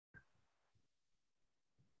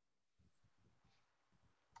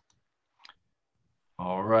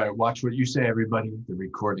All right, watch what you say, everybody. The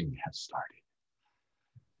recording has started.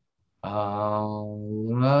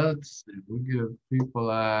 Let's see. We'll give people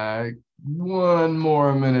like 1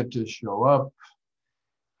 more minute to show up.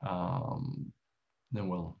 Then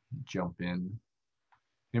we'll jump in.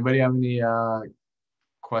 Anybody have any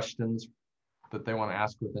questions that they want to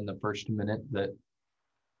ask within the first minute that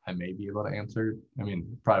I may be able to answer? I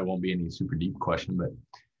mean, probably won't be any super deep question, but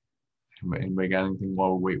anybody got anything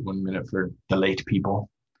while we wait 1 minute for the late people?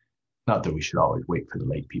 Not that we should always wait for the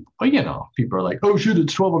late people, but you know, people are like, oh shit,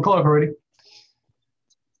 it's 12 o'clock already.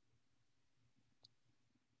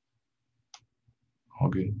 All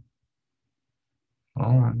good.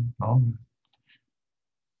 All right.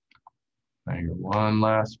 I hear one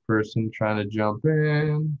last person trying to jump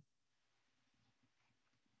in.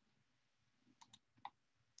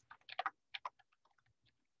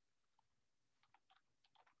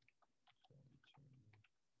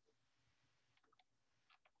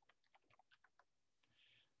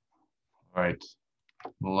 All right,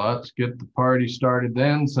 let's get the party started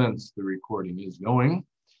then, since the recording is going.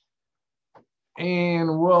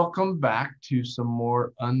 And welcome back to some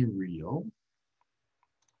more Unreal.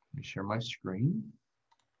 Let me share my screen.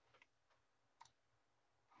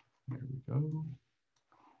 There we go.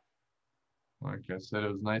 Like I said,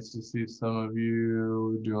 it was nice to see some of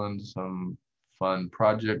you doing some fun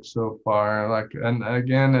projects so far. And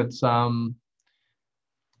again, it's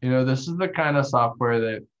you know, this is the kind of software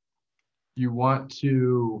that you want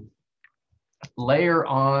to layer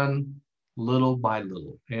on little by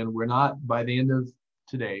little. And we're not, by the end of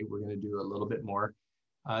today, we're going to do a little bit more.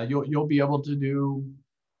 You'll be able to do,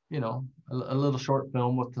 you know, a little short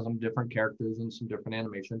film with some different characters and some different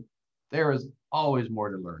animation. There is always more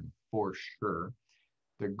to learn, for sure.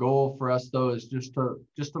 The goal for us, though, is just to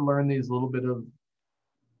learn these little bit of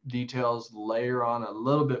details, layer on a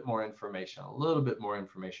little bit more information, a little bit more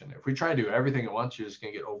information. If we try to do everything at once, you're just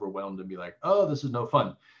going to get overwhelmed and be like, oh, this is no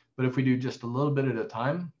fun. But if we do just a little bit at a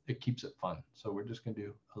time, it keeps it fun. So we're just going to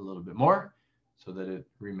do a little bit more so that it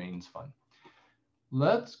remains fun.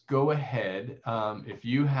 Let's go ahead. If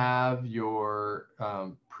you have your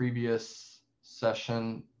previous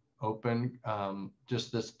session open,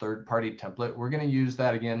 just this third-party template, we're going to use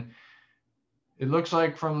that again. It looks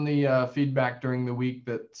like from the feedback during the week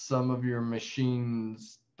that some of your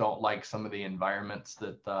machines don't like some of the environments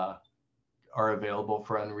that are available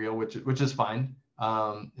for Unreal, which is fine,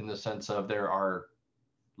 in the sense of there are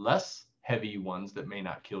less heavy ones that may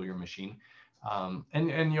not kill your machine.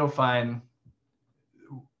 And you'll find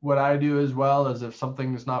what I do as well is if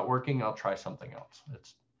something is not working, I'll try something else.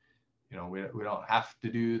 It's, you know, we don't have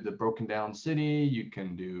to do the broken down city. You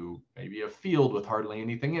can do maybe a field with hardly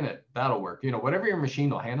anything in it. That'll work. You know, whatever your machine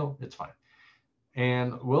will handle, it's fine.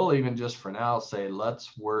 And we'll even just for now say,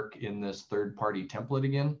 let's work in this third-party template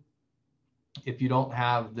again. If you don't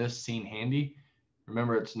have this scene handy,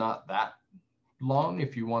 remember it's not that long.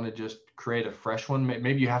 If you want to just create a fresh one,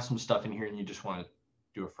 maybe you have some stuff in here and you just want to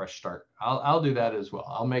do a fresh start. I'll do that as well.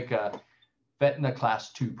 I'll make a Fetna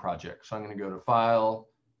class 2 project. So I'm going to go to File,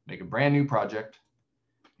 make a brand new project.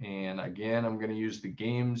 And again, I'm going to use the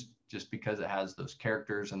games just because it has those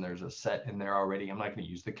characters and there's a set in there already. I'm not going to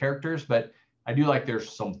use the characters, but I do like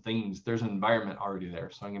there's some things, there's an environment already there.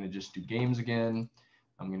 So I'm going to just do games again.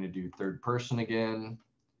 I'm going to do third person again.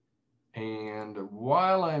 And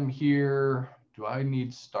while I'm here, do I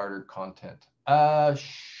need starter content?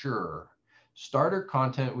 Sure. Starter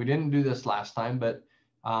content, we didn't do this last time, but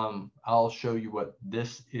I'll show you what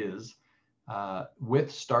this is.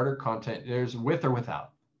 With starter content, there's with or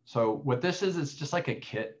without. So what this is, it's just like a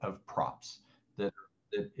kit of props that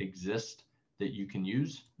exist that you can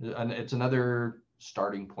use. And it's another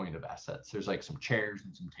starting point of assets. There's like some chairs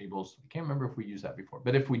and some tables. I can't remember if we used that before,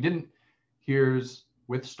 but if we didn't, here's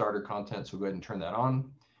with starter content. So go ahead and turn that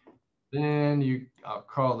on. Then I'll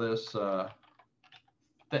call this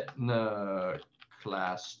Fetna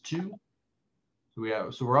class 2.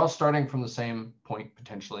 So we're all starting from the same point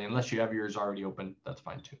potentially, unless you have yours already open, that's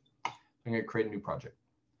fine too. I'm going to create a new project.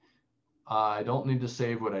 I don't need to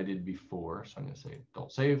save what I did before, so I'm going to say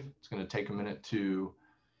don't save. It's going to take a minute to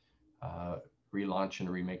relaunch and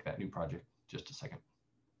remake that new project. Just a second.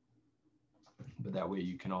 But that way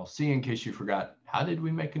you can all see, in case you forgot, how did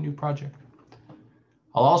we make a new project?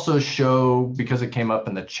 I'll also show, because it came up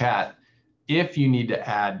in the chat, if you need to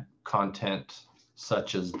add content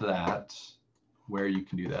such as that, where you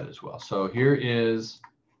can do that as well. So this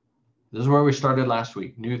is where we started last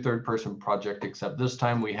week, new third person project, except this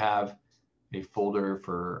time we have a folder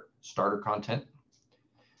for starter content.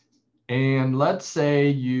 And let's say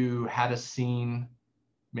you had a scene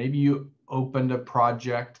Maybe you opened a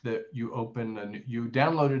project that you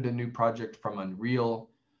downloaded a new project from Unreal,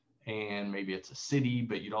 and maybe it's a city,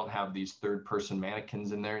 but you don't have these third-person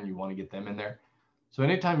mannequins in there and you want to get them in there. So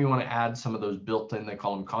anytime you want to add some of those built-in, they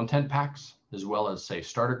call them content packs, as well as say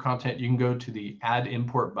starter content, you can go to the add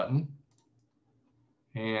import button.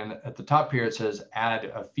 And at the top here, it says add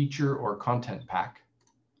a feature or content pack.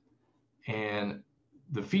 And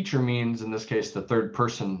the feature means, in this case, the third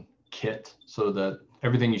person kit. So that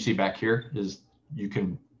everything you see back here is you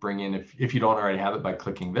can bring in if you don't already have it by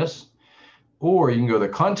clicking this. Or you can go to the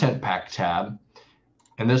content pack tab,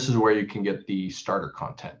 and this is where you can get the starter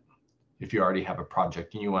content if you already have a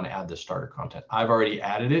project and you want to add the starter content. I've already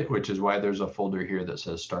added it, which is why there's a folder here that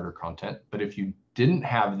says starter content. But if you didn't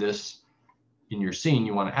have this in your scene,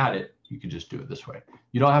 you want to add it, you could just do it this way.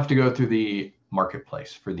 You don't have to go through the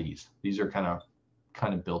marketplace for these. These are kind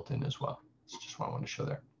of built in as well. That's just what I want to show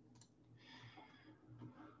there.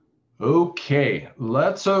 Okay,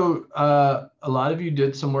 so a lot of you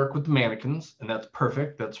did some work with the mannequins, and that's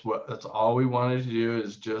perfect. That's all we wanted to do,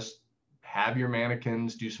 is just have your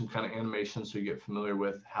mannequins do some kind of animation so you get familiar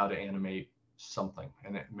with how to animate something.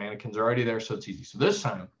 And mannequins are already there, so it's easy. So this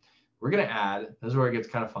time we're going to add, this is where it gets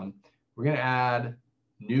kind of fun. We're going to add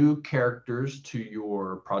new characters to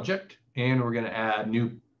your project, and we're going to add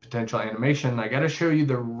new potential animation. I got to show you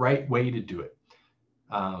the right way to do it.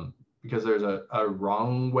 Because there's a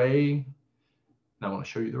wrong way, and I want to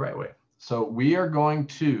show you the right way. So we are going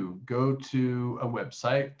to go to a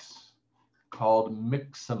website called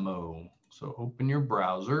Mixamo. So open your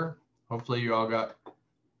browser. Hopefully you all got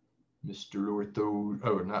Mr. Lortho,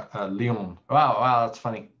 oh, not Leon. Wow, that's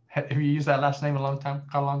funny. Have you used that last name a long time,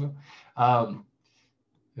 Cottalango?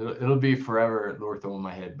 It'll be forever Lortho in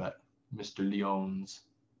my head, but Mr. Leon's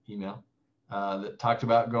email that talked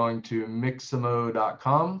about going to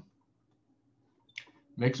Mixamo.com.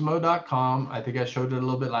 Mixamo.com, I think I showed it a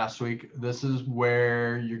little bit last week. This is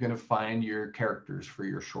where you're going to find your characters for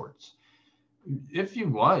your shorts. If you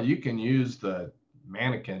want, you can use the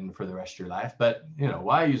mannequin for the rest of your life, but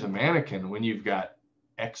why use a mannequin when you've got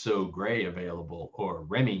Exo Gray available, or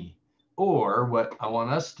Remy, or what I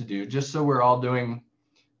want us to do, just so we're all doing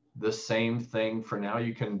the same thing for now.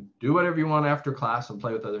 You can do whatever you want after class and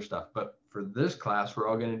play with other stuff, but for this class, we're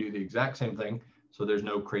all going to do the exact same thing, so there's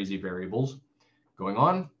no crazy variables going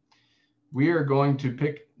on. We are going to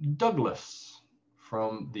pick Douglas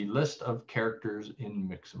from the list of characters in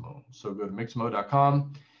Mixamo. So go to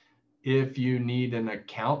Mixamo.com. If you need an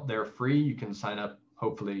account, they're free. You can sign up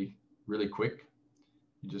hopefully really quick.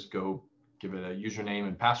 You just go give it a username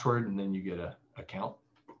and password, and then you get an account.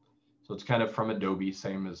 So it's kind of from Adobe,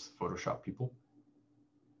 same as Photoshop people.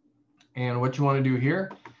 And what you want to do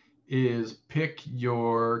here is pick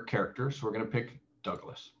your character. So we're going to pick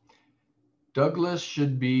Douglas. Douglas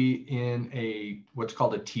should be in what's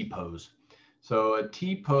called a T-pose. So a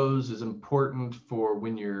T-pose is important for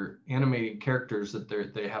when you're animating characters, that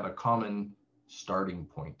they have a common starting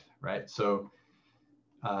point, right? So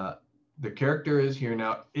the character is here.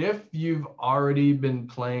 Now, if you've already been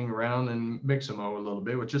playing around in Mixamo a little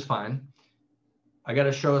bit, which is fine, I got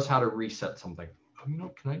to show us how to reset something.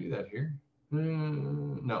 Oh, can I do that here?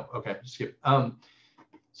 No, okay, skip.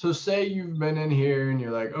 So say you've been in here and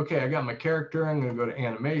you're like, okay, I got my character. I'm going to go to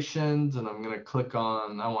animations, and I'm going to click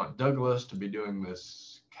on, I want Douglas to be doing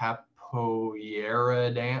this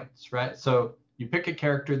capoeira dance, right? So you pick a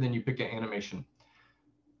character, then you pick an animation.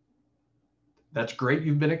 That's great.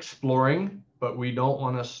 You've been exploring, but we don't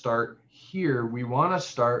want to start here. We want to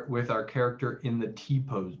start with our character in the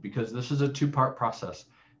T-pose, because this is a two-part process.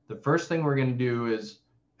 The first thing we're going to do is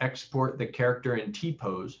export the character in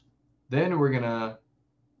T-pose. Then we're going to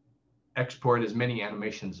export as many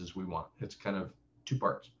animations as we want. It's kind of two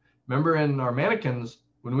parts. Remember, in our mannequins,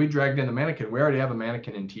 when we dragged in the mannequin, we already have a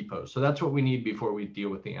mannequin in T-pose. So that's what we need before we deal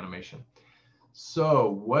with the animation.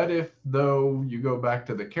 So what if, though, you go back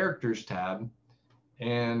to the characters tab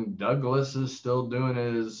and Douglas is still doing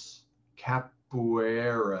his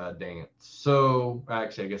capoeira dance? So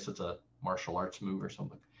actually, I guess it's a martial arts move or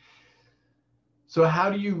something. So how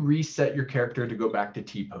do you reset your character to go back to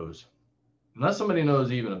T-pose? Unless somebody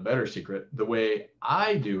knows even a better secret, the way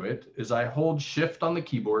I do it is I hold Shift on the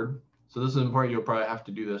keyboard. So this is important. You'll probably have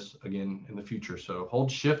to do this again in the future. So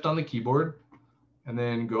hold Shift on the keyboard, and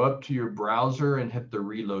then go up to your browser and hit the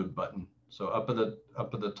reload button. So up at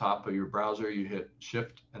the top of your browser, you hit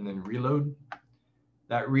Shift and then reload.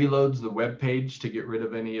 That reloads the web page to get rid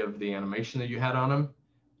of any of the animation that you had on him,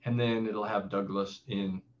 and then it'll have Douglas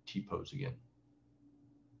in T-pose again.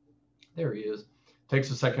 There he is. Takes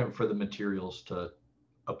a second for the materials to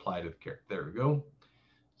apply to the character. There we go.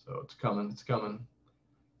 So it's coming, it's coming.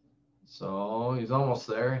 So he's almost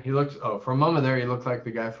there. He looks, oh, for a moment there, he looked like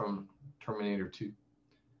the guy from Terminator 2.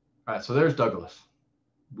 All right, so there's Douglas.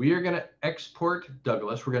 We are going to export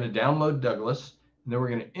Douglas. We're going to download Douglas, and then we're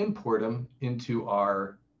going to import him into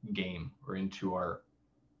our game or into our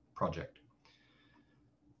project.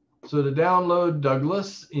 So to download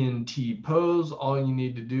Douglas in T-Pose, all you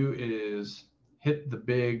need to do is hit the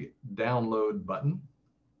big download button.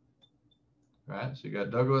 All right, so you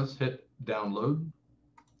got Douglas, hit download.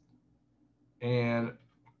 And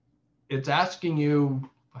it's asking you,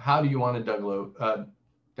 how do you want to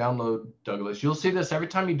download Douglas? You'll see this every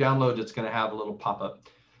time you download, it's going to have a little pop-up.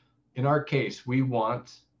 In our case, we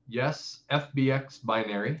want, yes, FBX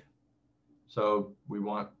binary. So we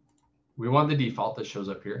want the default that shows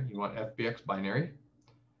up here. You want FBX binary.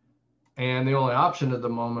 And the only option at the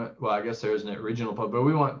moment, well, I guess there is an original pose, but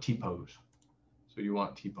we want T-Pose. So you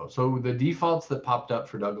want T-Pose. So the defaults that popped up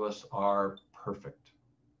for Douglas are perfect.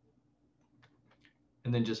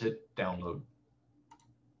 And then just hit download.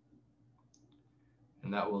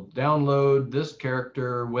 And that will download this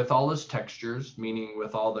character with all his textures, meaning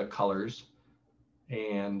with all the colors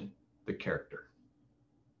and the character.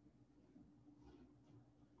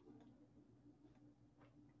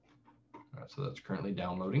 All right, so that's currently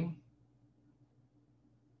downloading.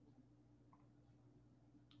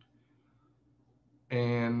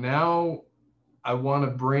 And now I want to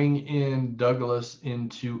bring in Douglas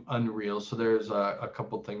into Unreal. So there's a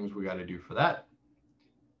couple things we got to do for that.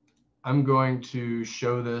 I'm going to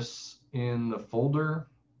show this in the folder.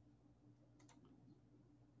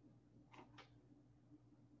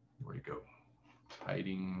 Where'd it go?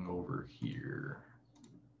 Hiding over here.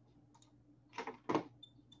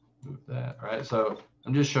 Move that. All right, so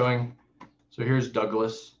I'm just showing. So here's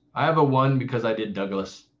Douglas. I have a 1 because I did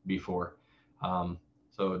Douglas before.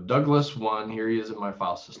 So Douglas 1, here he is in my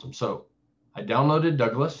file system. So I downloaded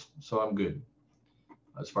Douglas, so I'm good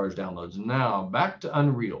as far as downloads. Now back to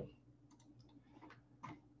Unreal.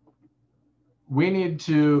 We need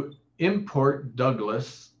to import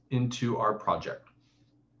Douglas into our project.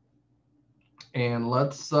 And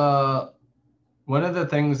let's, one of the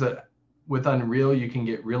things that with Unreal, you can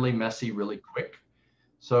get really messy really quick.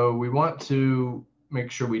 So we want to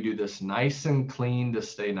make sure we do this nice and clean to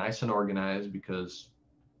stay nice and organized, because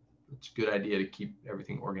it's a good idea to keep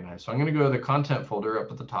everything organized. So I'm going to go to the content folder up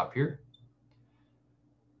at the top here.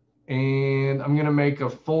 And I'm going to make a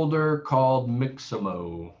folder called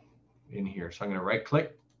Mixamo in here. So I'm going to right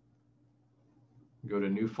click, go to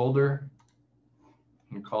new folder,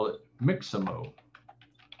 and call it Mixamo.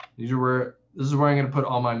 This is where I'm going to put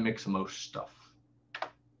all my Mixamo stuff.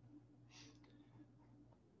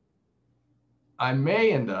 I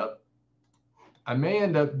may end up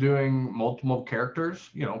doing multiple characters.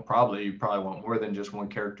 You probably want more than just one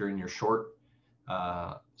character in your short.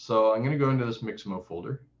 So I'm going to go into this Mixamo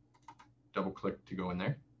folder, double click to go in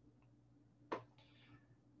there.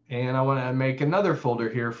 And I want to make another folder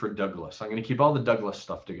here for Douglas. I'm going to keep all the Douglas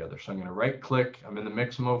stuff together. So I'm going to right click. I'm in the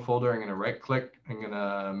Mixamo folder. I'm going to right click. I'm going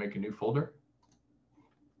to make a new folder.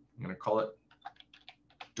 I'm going to call it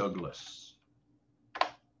Douglas.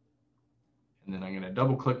 And then I'm going to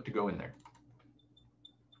double click to go in there.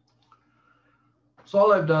 So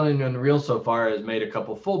all I've done in Unreal so far is made a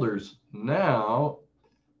couple folders. Now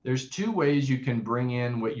there's 2 ways you can bring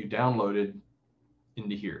in what you downloaded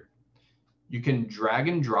into here. You can drag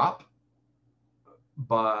and drop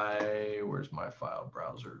by, where's my file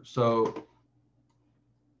browser? So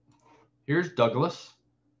here's Douglas.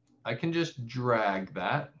 I can just drag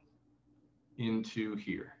that into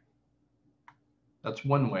here. That's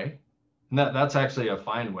one way. And that's actually a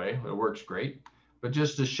fine way. It works great. But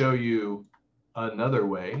just to show you another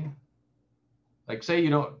way, like say you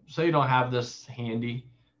don't have this handy,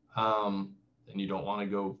 and you don't want to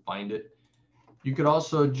go find it. You could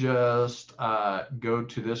also just go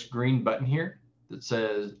to this green button here that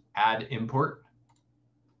says Add Import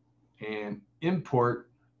and import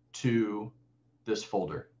to this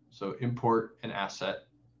folder. So import an asset.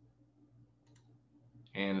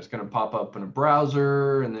 And it's going to pop up in a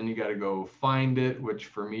browser, and then you got to go find it, which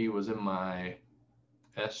for me was in my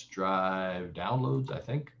S drive downloads, I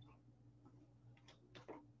think.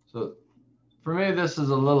 So for me, this is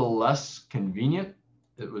a little less convenient.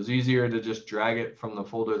 It was easier to just drag it from the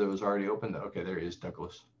folder that was already open. Okay, there is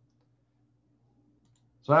Douglas.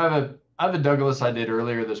 So I have a Douglas I did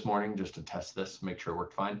earlier this morning just to test this, make sure it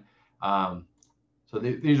worked fine. So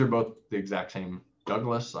these are both the exact same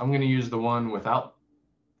Douglas. I'm going to use the one without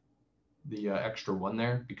the extra 1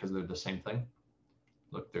 there because they're the same thing.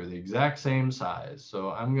 Look, they're the exact same size.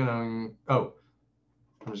 So I'm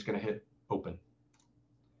just going to hit open.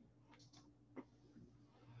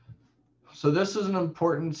 So this is an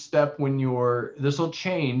important step when this will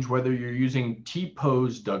change whether you're using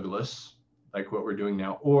T-pose Douglas, like what we're doing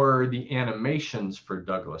now, or the animations for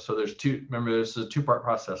Douglas. So there's two, remember this is a two-part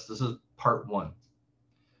process. This is part one.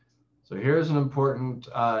 So here's an important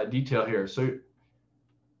detail here. So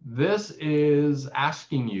this is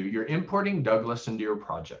asking you, you're importing Douglas into your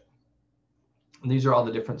project. And these are all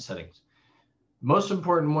the different settings. Most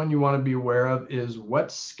important one you want to be aware of is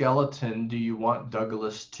what skeleton do you want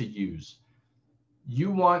Douglas to use?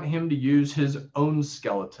 You want him to use his own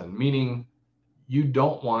skeleton, meaning you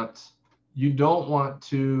don't want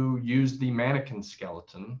to use the mannequin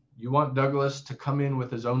skeleton. You want Douglas to come in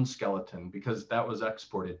with his own skeleton because that was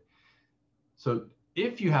exported. So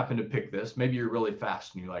if you happen to pick this, maybe you're really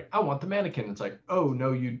fast and you're like, I want the mannequin. It's like, oh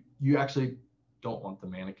no, you actually don't want the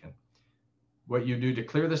mannequin. What you do to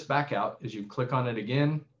clear this back out is you click on it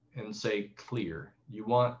again and say clear. You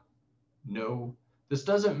want no, this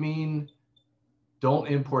doesn't mean don't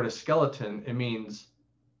import a skeleton. It means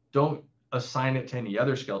don't assign it to any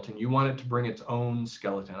other skeleton. You want it to bring its own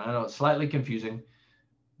skeleton. I know it's slightly confusing,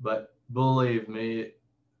 but believe me,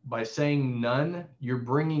 by saying none, you're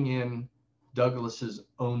bringing in Douglas's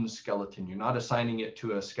own skeleton. You're not assigning it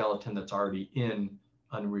to a skeleton that's already in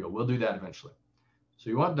Unreal. We'll do that eventually.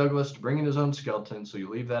 So you want Douglas to bring in his own skeleton, so you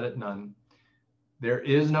leave that at none. There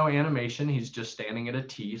is no animation. He's just standing at a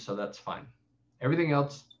T, so that's fine. Everything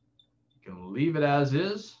else, you can leave it as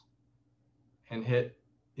is and hit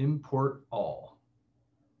import all.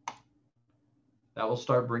 That will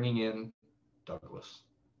start bringing in Douglas.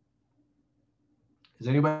 Is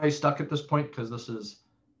anybody stuck at this point? Because this is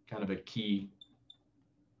kind of a key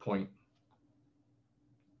point.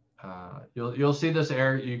 You'll see this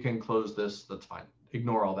error. You can close this. That's fine.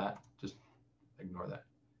 Ignore all that. Just ignore that.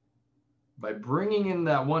 By bringing in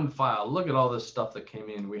that one file, look at all this stuff that came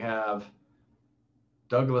in. We have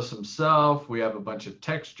Douglas himself. We have a bunch of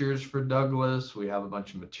textures for Douglas. We have a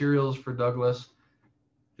bunch of materials for Douglas.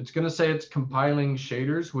 It's going to say it's compiling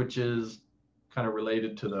shaders, which is kind of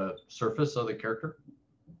related to the surface of the character.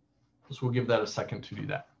 So we'll give that a second to do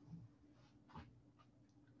that.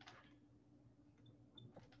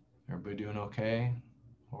 Everybody doing okay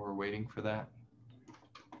while we're waiting for that?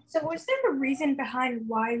 So was there a reason behind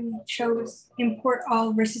why we chose import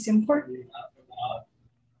all versus import?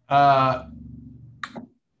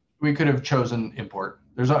 We could have chosen import.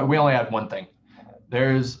 We only had one thing.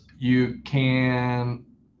 You can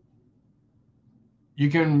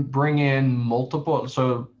bring in multiple.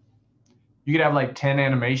 So you could have like 10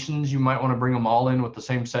 animations. You might want to bring them all in with the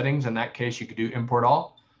same settings. In that case, you could do import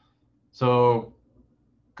all. So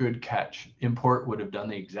good catch. Import would have done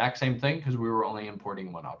the exact same thing because we were only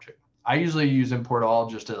importing one object. I usually use import all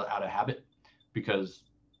just out of habit, because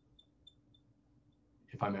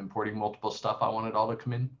if I'm importing multiple stuff, I want it all to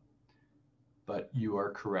come in. But you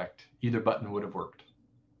are correct. Either button would have worked.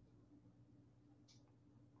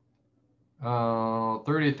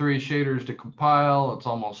 33 shaders to compile. It's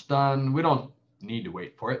almost done. We don't need to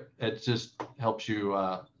wait for it. It just helps you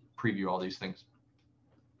preview all these things.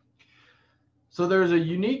 So there's a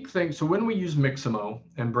unique thing. So when we use Mixamo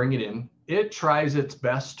and bring it in, it tries its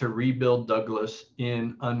best to rebuild Douglas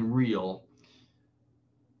in Unreal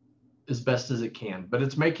as best as it can, but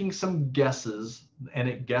it's making some guesses and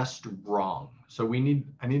it guessed wrong. So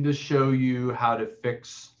I need to show you how to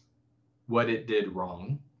fix what it did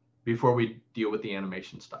wrong before we deal with the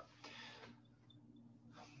animation stuff.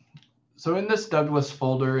 So in this Douglas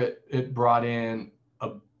folder, it brought in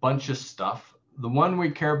a bunch of stuff. The one we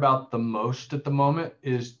care about the most at the moment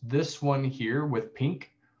is this one here with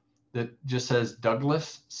pink that just says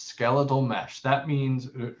Douglas skeletal mesh. That means,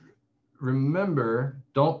 remember,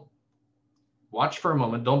 don't watch for a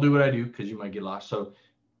moment. Don't do what I do because you might get lost. So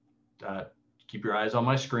keep your eyes on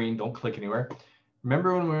my screen. Don't click anywhere.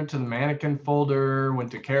 Remember when we went to the mannequin folder, went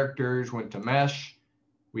to characters, went to mesh,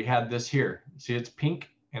 we had this here. See, it's pink.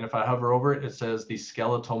 And if I hover over it, it says the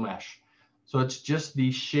skeletal mesh. So it's just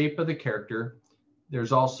the shape of the character.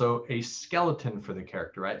 There's also a skeleton for the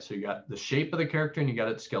character, right? So you got the shape of the character and you got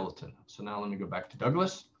its skeleton. So now let me go back to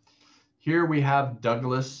Douglas. Here we have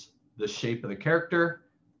Douglas, the shape of the character.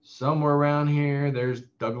 Somewhere around here, there's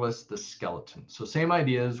Douglas, the skeleton. So same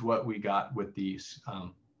idea as what we got with the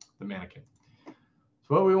mannequin.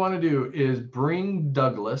 So what we want to do is bring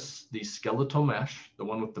Douglas, the skeletal mesh, the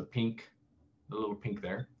one with the pink, the little pink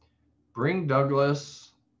there. Bring Douglas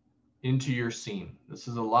into your scene. This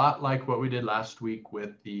is a lot like what we did last week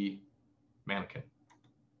with the mannequin.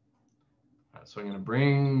 All right, so I'm going to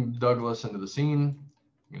bring Douglas into the scene.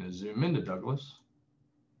 I'm going to zoom into Douglas.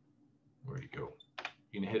 Where'd he go?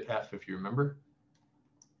 You can hit F if you remember.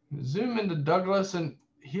 Zoom into Douglas, and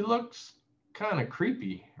he looks kind of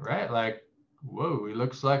creepy, right? Like, whoa, he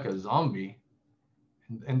looks like a zombie.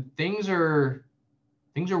 And things are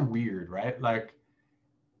weird, right? Like,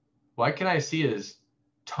 why can I see his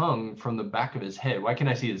tongue from the back of his head? Why can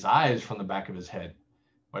I see his eyes from the back of his head?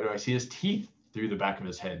 Why do I see his teeth through the back of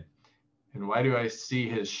his head? And why do I see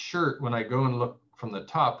his shirt when I go and look from the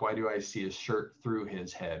top? Why do I see his shirt through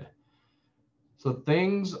his head? So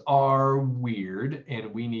things are weird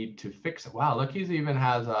and we need to fix it. Wow, look, he even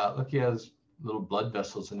has look, he has little blood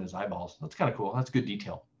vessels in his eyeballs. That's kind of cool. That's good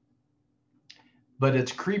detail. But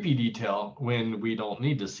it's creepy detail when we don't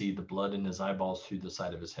need to see the blood in his eyeballs through the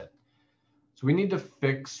side of his head. So we need to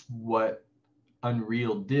fix what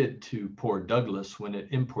Unreal did to poor Douglas when it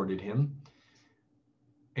imported him.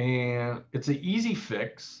 And it's an easy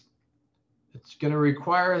fix. It's going to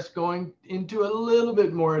require us going into a little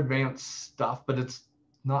bit more advanced stuff, but it's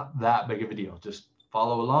not that big of a deal. Just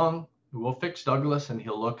follow along. We'll fix Douglas and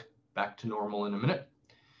he'll look back to normal in a minute.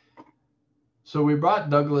 So we brought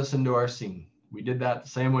Douglas into our scene. We did that the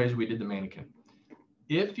same way as we did the mannequin.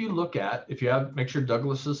 If you make sure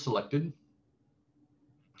Douglas is selected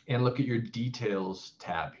and look at your details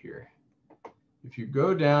tab here. If you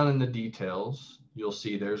go down in the details, you'll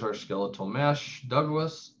see there's our skeletal mesh,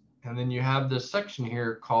 Douglas, and then you have this section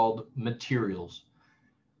here called materials.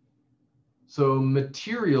 So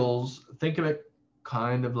materials, think of it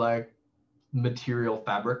kind of like material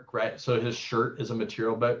fabric, right? So his shirt is a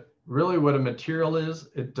material, but really what a material is,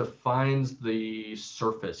 it defines the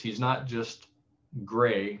surface. He's not just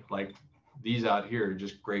gray like these out here,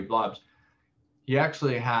 just gray blobs. He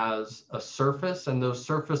actually has a surface, and those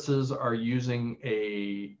surfaces are using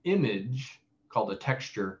a image called a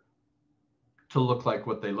texture to look like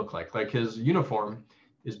what they look like. Like his uniform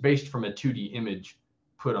is based from a 2D image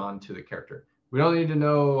put onto the character. We don't need to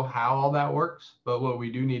know how all that works, but what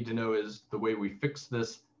we do need to know is the way we fix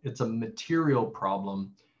this. It's a material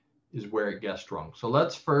problem is where it gets wrong. So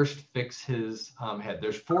let's first fix his head.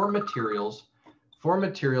 There's four materials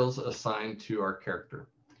assigned to our character,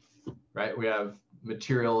 right? We have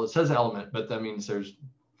material, it says element, but that means there's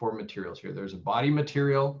four materials here. There's a body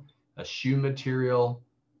material, a shoe material,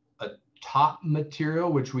 a top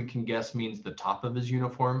material, which we can guess means the top of his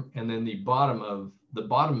uniform, and then the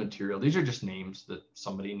bottom material. These are just names that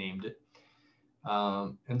somebody named it.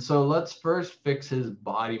 And so let's first fix his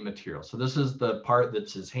body material. So this is the part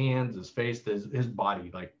that's his hands, his face, his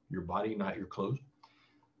body, like your body, not your clothes.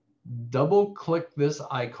 Double click this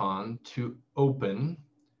icon to open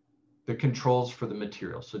the controls for the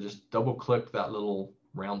material. So just double click that little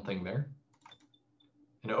round thing there.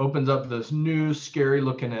 And it opens up this new scary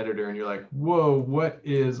looking editor and you're like, whoa, what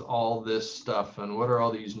is all this stuff? And what are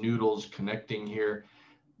all these noodles connecting here?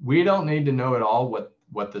 We don't need to know at all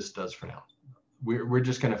what this does for now. We're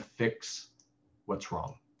just going to fix what's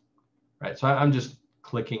wrong, right? So I'm just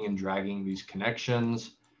clicking and dragging these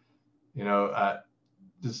connections. You know,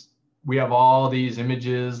 we have all these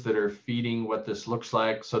images that are feeding what this looks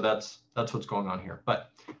like. So that's what's going on here.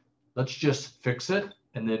 But let's just fix it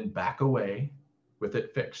and then back away with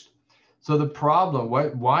it fixed. So the problem,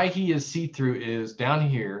 why he is see-through is down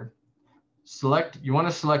here. You want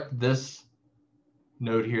to select this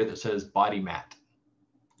node here that says body mat.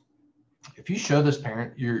 If you show this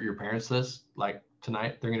your parents this, like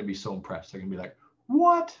tonight, they're going to be so impressed. They're going to be like,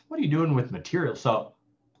 what are you doing with material? So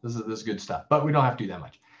this is good stuff, but we don't have to do that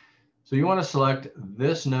much. So you want to select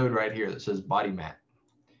this node right here that says body mat.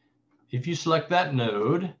 If you select that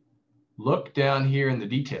node, look down here in the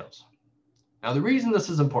details. Now, the reason this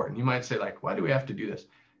is important, you might say, like, why do we have to do this?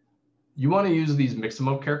 You want to use these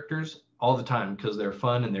Mixamo characters all the time because they're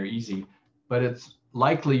fun and they're easy, but it's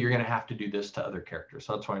likely you're going to have to do this to other characters.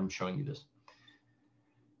 So that's why I'm showing you this.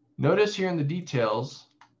 Notice here in the details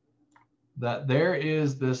that there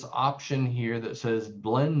is this option here that says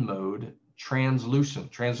blend mode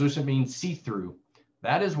translucent. Translucent means see-through.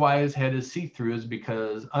 That is why his head is see-through, is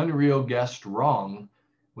because Unreal guessed wrong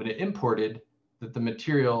when it imported that the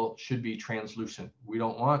material should be translucent. We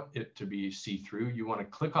don't want it to be see-through. You want to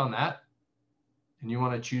click on that and you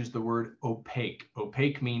want to choose the word opaque.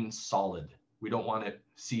 Opaque means solid. We don't want it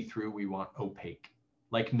see-through. We want opaque,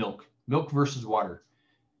 like milk. Milk versus water.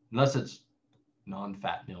 Unless it's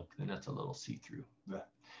non-fat milk, then that's a little see-through.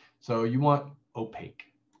 So you want opaque.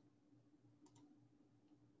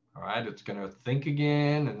 All right, it's going to think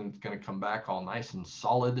again, and then it's going to come back all nice and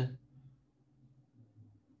solid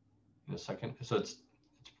in a second. So it's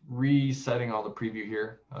resetting all the preview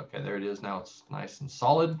here. Okay, there it is. Now it's nice and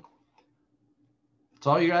solid. That's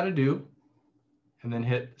all you got to do. And then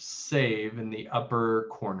hit save in the upper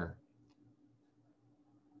corner.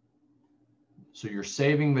 So you're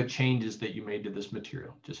saving the changes that you made to this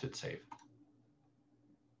material. Just hit save.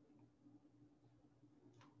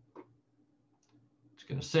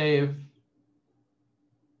 going to save.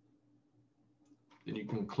 Then you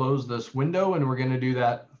can close this window, and we're going to do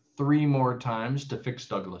that 3 more times to fix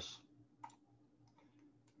Douglas.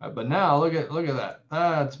 But now look at that.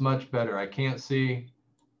 That's much better. I can't see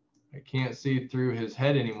through his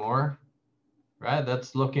head anymore. Right?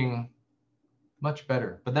 That's looking much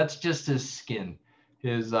better. But that's just his skin.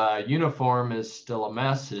 His uniform is still a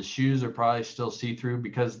mess. His shoes are probably still see-through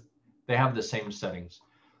because they have the same settings.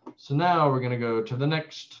 So now we're going to go to the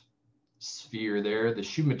next sphere there, the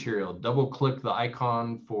shoe material. Double click the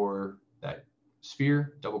icon for that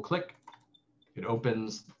sphere. Double click. It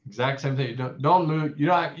opens exact same thing. Don't move. You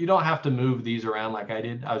don't have to move these around like I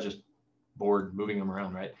did. I was just bored moving them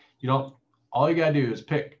around, right? All you got to do is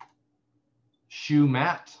pick shoe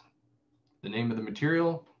matte, the name of the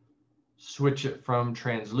material, switch it from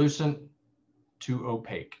translucent to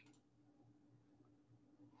opaque,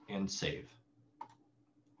 and save.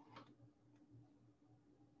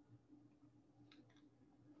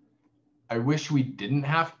 I wish we didn't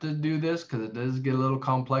have to do this because it does get a little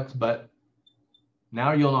complex, but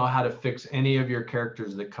now you'll know how to fix any of your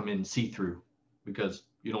characters that come in see-through because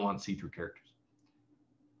you don't want see-through characters.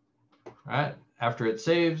 All right, after it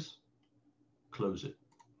saves, close it.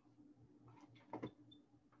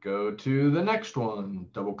 Go to the next one,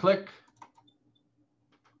 double click,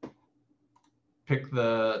 pick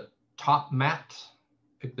the top matte,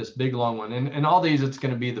 pick this big long one. And all these, it's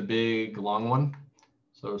going to be the big long one.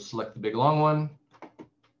 So select the big long one,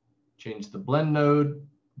 change the blend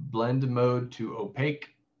mode to opaque,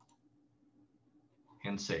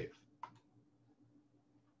 and save.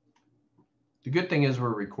 The good thing is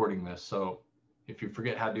we're recording this, so if you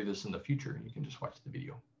forget how to do this in the future, you can just watch the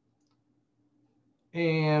video.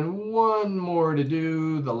 And one more to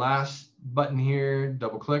do, the last button here,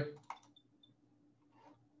 double click,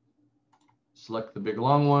 select the big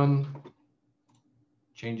long one,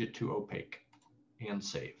 change it to opaque, and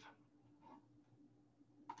save.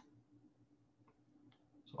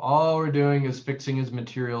 So all we're doing is fixing his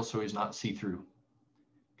material so he's not see-through,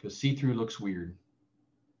 because see-through looks weird.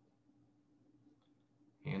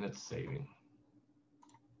 And it's saving.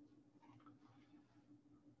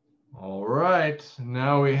 All right,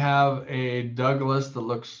 now we have a Douglas that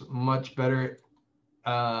looks much better.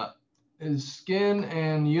 His skin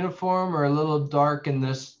and uniform are a little dark in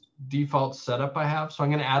this default setup I have, so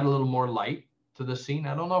I'm going to add a little more light to the scene.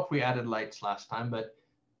 I don't know if we added lights last time, but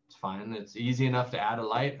it's fine. It's easy enough to add a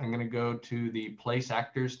light. I'm going to go to the Place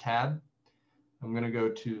Actors tab. I'm going to go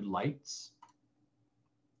to Lights.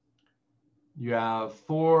 You have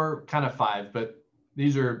 4, kind of 5, but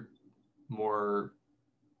these are more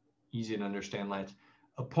easy to understand lights.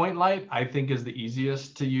 A point light, I think, is the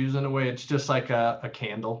easiest to use in a way. It's just like a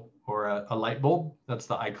candle or a light bulb. That's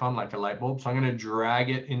the icon, like a light bulb. So I'm going to drag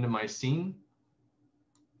it into my scene.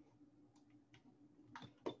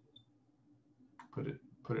 Put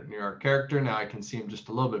it near our character. Now I can see him just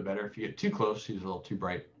a little bit better. If you get too close, he's a little too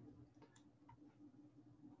bright.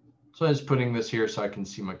 So I'm just putting this here so I can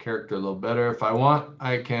see my character a little better. If I want,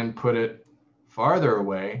 I can put it farther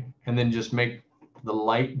away and then just make the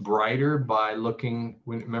light brighter by looking.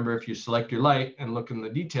 Remember, if you select your light and look in the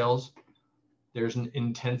details, there's an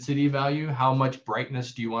intensity value. How much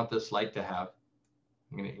brightness do you want this light to have?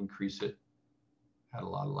 I'm going to increase it, add a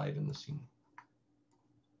lot of light in the scene.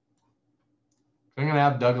 I'm going to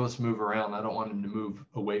have Douglas move around. I don't want him to move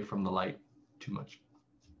away from the light too much.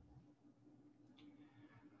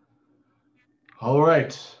 All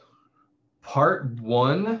right, part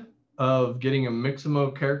 1 of getting a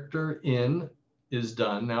Mixamo character in is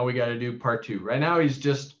done. Now we got to do part 2. Right now he's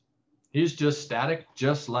just static,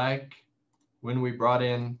 just like when we brought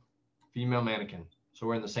in female mannequin. So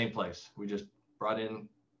we're in the same place. We just brought in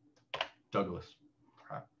Douglas,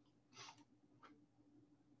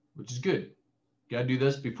 which is good. You got to do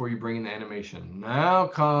this before you bring in the animation. Now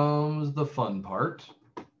comes the fun part.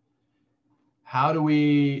 How do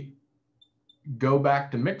we go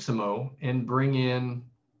back to Mixamo and bring in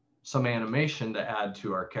some animation to add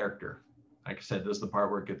to our character? Like I said, this is the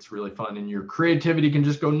part where it gets really fun and your creativity can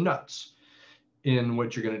just go nuts in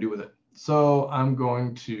what you're going to do with it. So I'm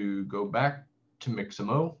going to go back to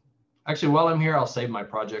Mixamo. Actually, while I'm here, I'll save my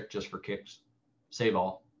project just for kicks. Save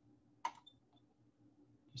all.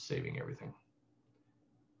 Just saving everything.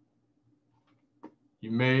 You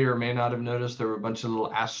may or may not have noticed there were a bunch of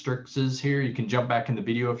little asterisks here. You can jump back in the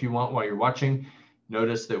video if you want while you're watching.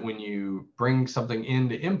 Notice that when you bring something in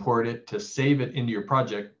to import it, to save it into your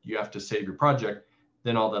project, you have to save your project.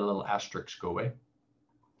 Then all the little asterisks go away.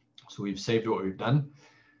 So we've saved what we've done.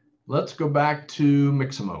 Let's go back to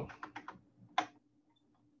Mixamo.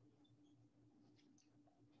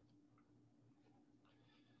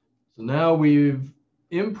 So now we've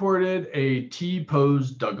imported a T-pose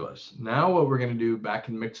Douglas. Now what we're going to do back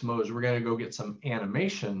in Mixamo is we're going to go get some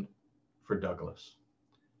animation for Douglas.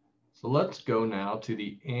 So let's go now to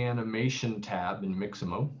the animation tab in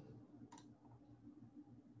Mixamo.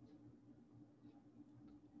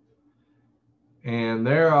 And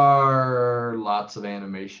there are lots of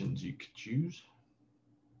animations you could choose.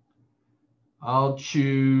 I'll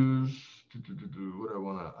choose, what do I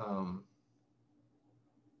want to,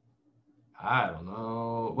 I don't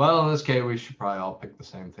know. Well, in this case, we should probably all pick the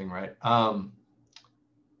same thing, right?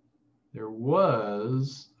 There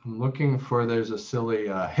was, I'm looking for, there's a silly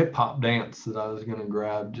hip hop dance that I was going to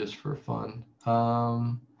grab just for fun.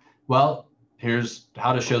 Well, here's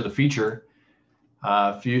how to show the feature.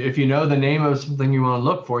 If you know the name of something you want to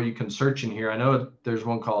look for, you can search in here. I know there's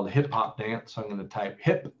one called hip hop dance, so I'm going to type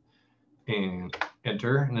hip and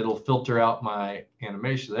enter, and it'll filter out my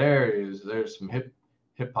animation. There's some hip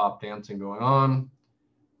hop dancing going on.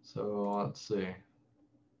 So let's see.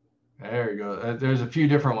 There you go. There's a few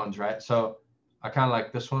different ones, right? So I kind of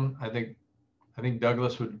like this one. I think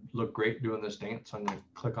Douglas would look great doing this dance. So I'm going to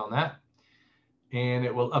click on that, and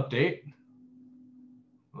it will update.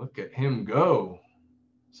 Look at him go.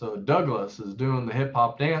 So Douglas is doing the hip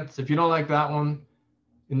hop dance. If you don't like that one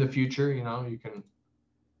in the future, you know, you can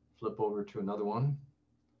flip over to another one.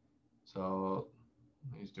 So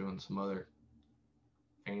he's doing some other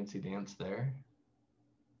fancy dance there.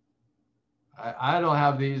 I don't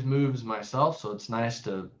have these moves myself, so it's nice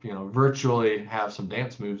to, you know, virtually have some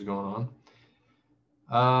dance moves going on.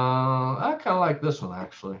 I kind of like this one,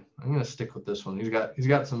 actually. I'm going to stick with this one. He's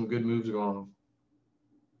got some good moves going on.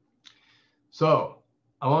 So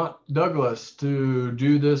I want Douglas to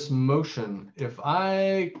do this motion. If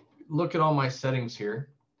I look at all my settings here,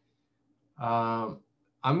 I'm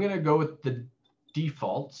going to go with the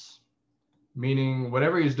defaults, meaning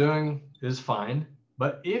whatever he's doing is fine.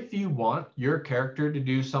 But if you want your character to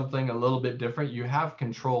do something a little bit different, you have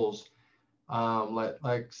controls.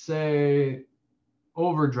 Like say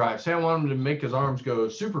overdrive. Say I want him to make his arms go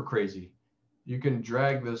super crazy. You can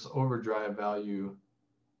drag this overdrive value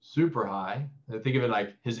super high. Think of it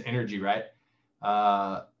like his energy, right?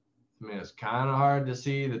 I mean, it's kind of hard to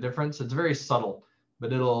see the difference. It's very subtle,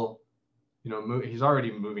 but it'll, you know, move. He's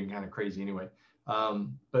already moving kind of crazy anyway.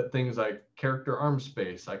 But things like character arm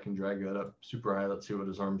space, I can drag that up super high. Let's see what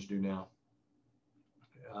his arms do now.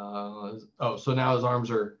 Oh, so now his arms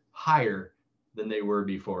are higher than they were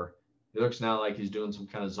before. It looks now like he's doing some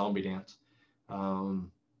kind of zombie dance.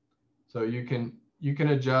 So you can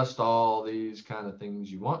adjust all these kind of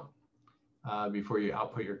things you want before you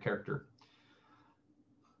output your character.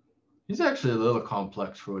 He's actually a little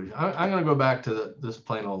complex for you. I'm going to go back to this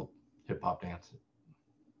plain old hip hop dance.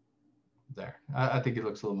 There, I think it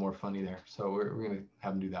looks a little more funny there. So we're going to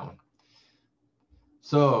have him do that one.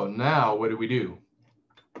 So now what do we do?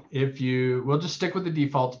 We'll just stick with the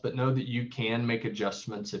defaults, but know that you can make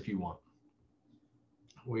adjustments if you want.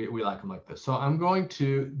 We like them like this. So I'm going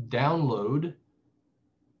to download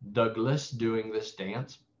Douglas doing this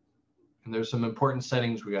dance. And there's some important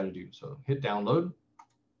settings we got to do. So hit download.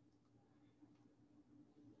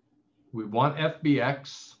 We want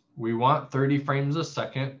FBX. We want 30 frames a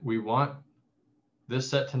second. We want this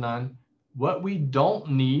set to none. What we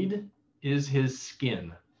don't need is his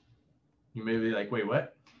skin. You may be like, wait,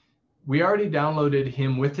 what? We already downloaded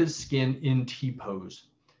him with his skin in T-pose.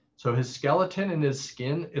 So his skeleton and his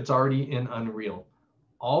skin, it's already in Unreal.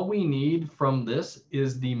 All we need from this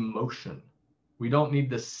is the motion. We don't need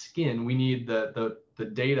the skin. We need the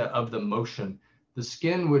data of the motion. The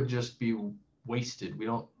skin would just be wasted. We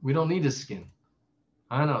don't need a skin.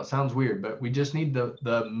 I know it sounds weird, but we just need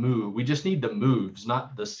the move. We just need the moves,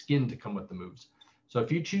 not the skin to come with the moves. So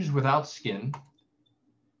if you choose without skin,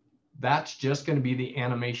 that's just going to be the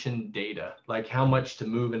animation data, like how much to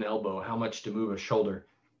move an elbow, how much to move a shoulder.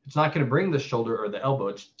 It's not going to bring the shoulder or the elbow.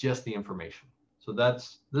 It's just the information. So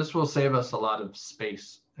this will save us a lot of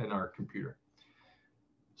space in our computer.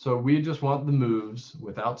 So we just want the moves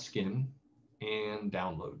without skin and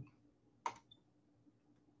download.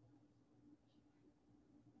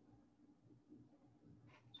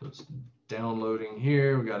 So it's downloading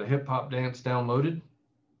here. We got a hip hop dance downloaded.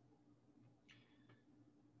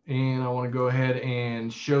 And I want to go ahead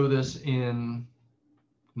and show this in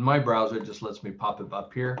my browser. It just lets me pop it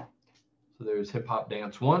up here. So there's hip hop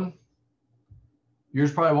dance 1.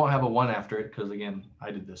 Yours probably won't have a 1 after it because, again, I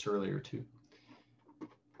did this earlier too. I'm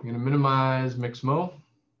going to minimize Mixamo.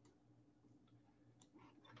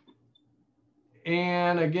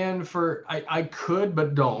 And again, I could,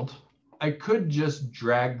 but don't. I could just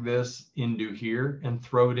drag this into here and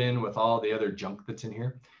throw it in with all the other junk that's in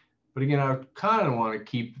here. But again, I kind of want to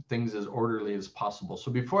keep things as orderly as possible.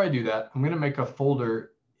 So before I do that, I'm going to make a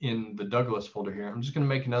folder in the Douglas folder here. I'm just going to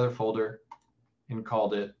make another folder and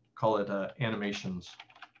call it animations.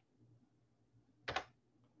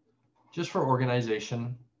 Just for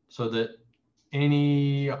organization, so that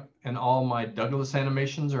any and all my Douglas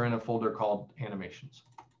animations are in a folder called animations.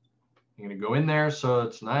 I'm going to go in there so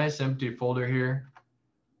it's nice empty folder here.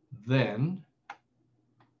 Then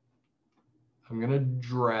I'm going to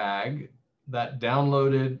drag that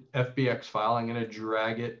downloaded FBX file. I'm going to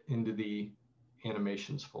drag it into the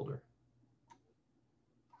animations folder.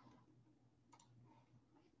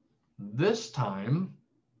 This time,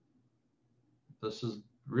 this is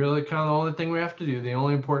really kind of the only thing we have to do. The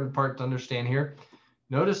only important part to understand here.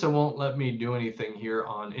 Notice it won't let me do anything here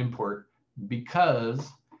on import because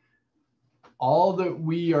all that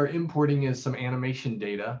we are importing is some animation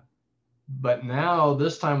data. But now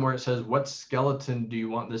this time where it says what skeleton do you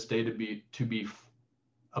want this data to be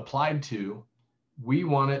applied to, we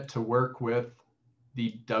want it to work with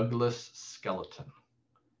the Douglas skeleton.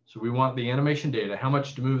 So we want the animation data, how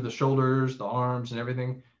much to move the shoulders, the arms and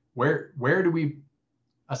everything. Where do we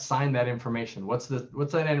assign that information? What's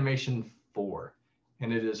that animation for?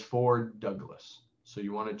 And it is for Douglas. So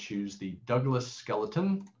you want to choose the Douglas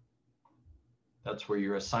skeleton. That's where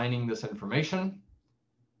you're assigning this information.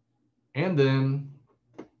 And then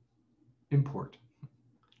import,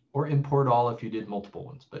 or import all if you did multiple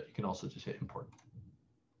ones, but you can also just hit import.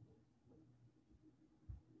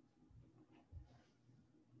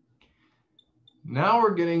 Now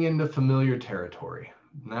we're getting into familiar territory.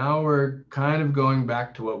 Now we're kind of going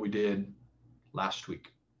back to what we did last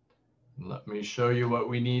week. Let me show you what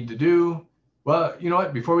we need to do. Well, you know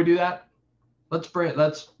what, before we do that,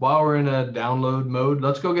 while we're in a download mode,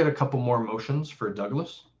 let's go get a couple more motions for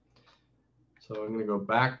Douglas. So I'm going to go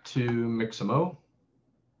back to Mixamo.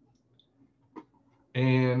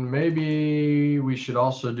 And maybe we should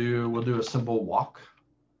also we'll do a simple walk.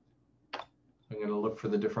 I'm going to look for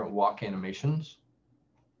the different walk animations.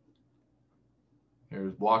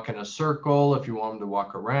 There's walk in a circle if you want them to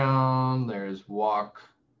walk around. There's walk.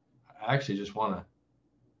 I actually just want a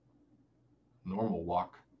normal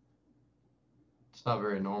walk. It's not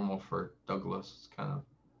very normal for Douglas. It's kind of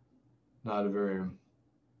not a very...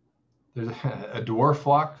 There's a dwarf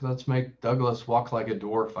walk. Let's make Douglas walk like a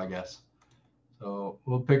dwarf, I guess. So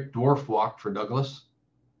we'll pick dwarf walk for Douglas.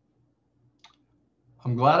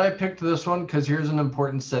 I'm glad I picked this one because here's an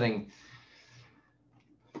important setting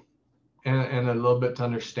and a little bit to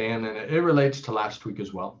understand, and it relates to last week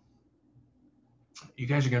as well. You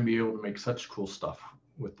guys are going to be able to make such cool stuff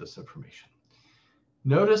with this information.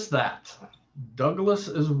 Notice that Douglas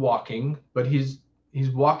is walking, but he's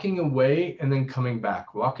walking away and then coming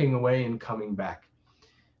back, walking away and coming back.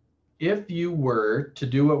 If you were to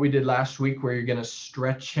do what we did last week, where you're going to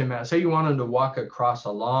stretch him out, say you want him to walk across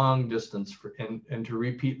a long distance and to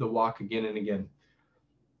repeat the walk again and again.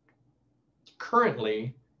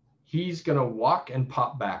 Currently, he's going to walk and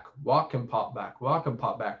pop back, walk and pop back, walk and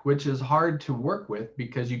pop back, which is hard to work with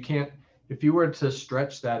because you can't, if you were to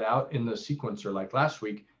stretch that out in the sequencer like last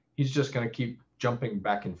week, he's just going to keep jumping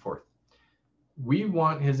back and forth. We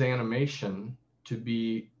want his animation to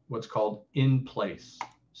be what's called in place.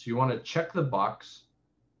 So you want to check the box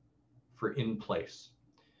for in place.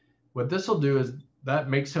 What this will do is that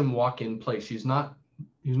makes him walk in place. He's not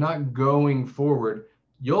going forward.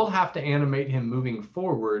 You'll have to animate him moving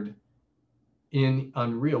forward in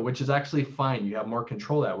Unreal, which is actually fine. You have more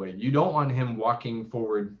control that way. You don't want him walking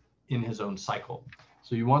forward in his own cycle.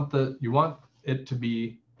 So you want it to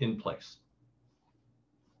be in place.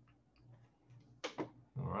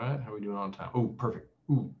 All right, how are we doing on time? Oh, perfect.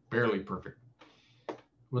 Ooh, barely perfect.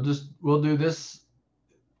 We'll do this.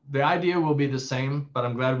 The idea will be the same, but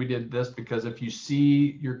I'm glad we did this because if you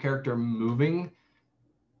see your character moving,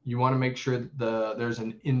 you want to make sure that there's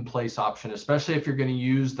an in-place option, especially if you're going to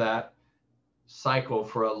use that cycle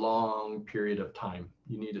for a long period of time.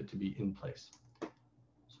 You need it to be in place.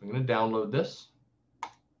 So I'm going to download this.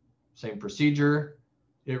 Same procedure.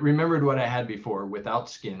 It remembered what I had before without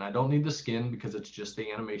skin. I don't need the skin because it's just the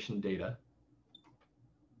animation data.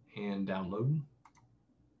 And download.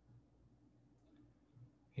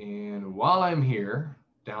 And while I'm here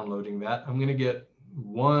downloading that, I'm going to get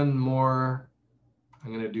one more.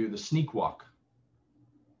 I'm going to do the sneak walk.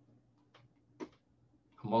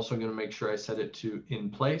 I'm also going to make sure I set it to in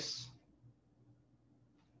place.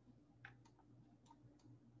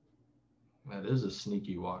 That is a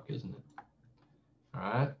sneaky walk, isn't it? All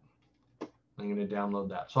right. I'm going to download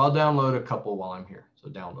that. So I'll download a couple while I'm here. So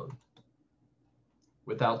download.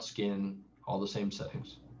 Without skin, all the same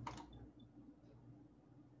settings.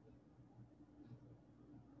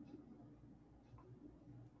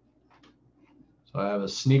 So I have a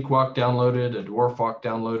sneak walk downloaded, a dwarf walk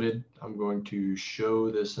downloaded. I'm going to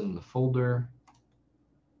show this in the folder.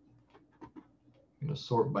 I'm going to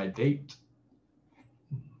sort by date.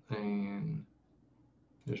 And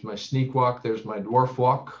there's my sneak walk. There's my dwarf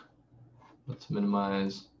walk. Let's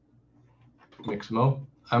minimize Mixmo.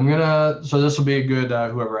 So this will be a good,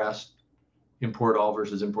 whoever asked, import all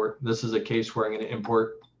versus import. This is a case where I'm going to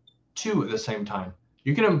import 2 at the same time.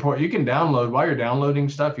 You can download, while you're downloading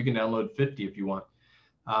stuff, you can download 50 if you want.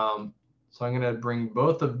 So I'm going to bring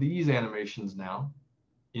both of these animations now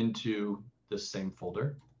into this same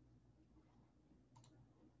folder.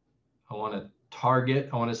 I want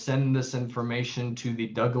to send this information to the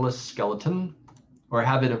Douglas skeleton or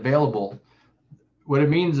have it available. What it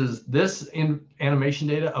means is this animation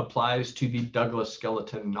data applies to the Douglas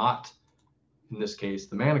skeleton, not in this case,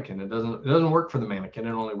 the mannequin. It doesn't work for the mannequin.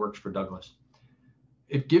 It only works for Douglas.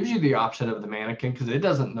 It gives you the option of the mannequin because it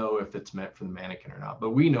doesn't know if it's meant for the mannequin or not, but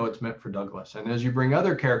we know it's meant for Douglas. And as you bring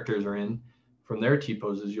other characters in from their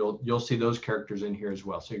T-poses, you'll see those characters in here as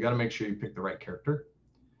well. So you got to make sure you pick the right character.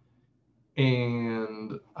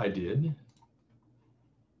 And I did.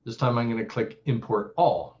 This time I'm going to click import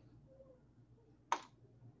all.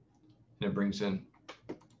 And it brings in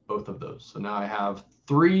both of those. So now I have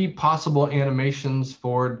 3 possible animations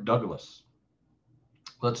for Douglas.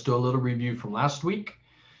 Let's do a little review from last week.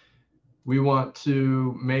 We want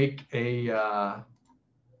to make so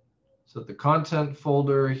the content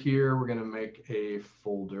folder here, we're going to make a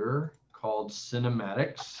folder called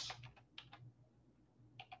Cinematics,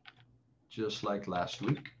 just like last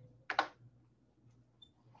week.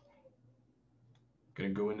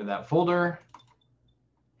 Going to go into that folder,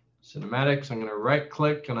 Cinematics. I'm going to right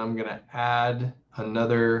click and I'm going to add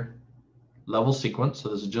another level sequence. So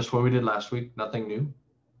this is just what we did last week, nothing new.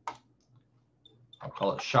 I'll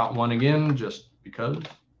call it shot 1 again, just because.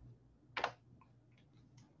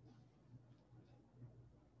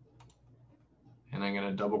 And I'm going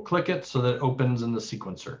to double click it so that it opens in the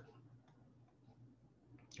sequencer.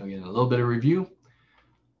 Again, a little bit of review.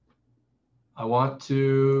 I want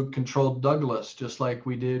to control Douglas just like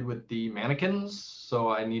we did with the mannequins. So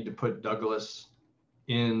I need to put Douglas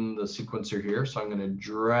in the sequencer here. So I'm going to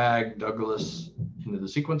drag Douglas into the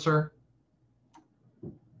sequencer.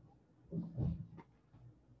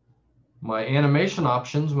 My animation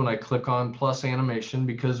options, when I click on plus animation,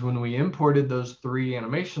 because when we imported those 3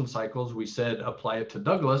 animation cycles, we said apply it to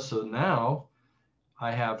Douglas. So now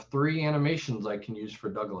I have 3 animations I can use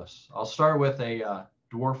for Douglas. I'll start with a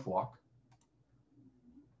dwarf walk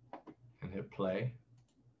and hit play.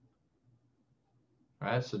 All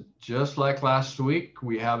right, so just like last week,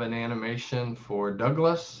 we have an animation for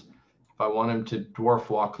Douglas. If I want him to dwarf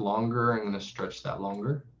walk longer, I'm going to stretch that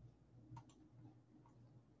longer.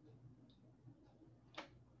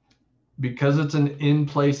 Because it's an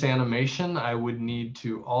in-place animation, I would need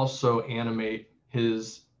to also animate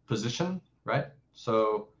his position, right?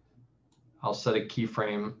 So I'll set a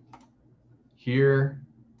keyframe here.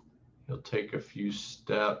 He'll take a few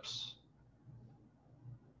steps.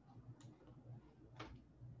 So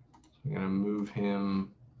I'm going to move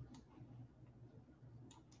him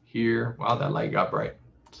here. Wow, that light got bright.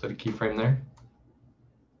 Set a keyframe there.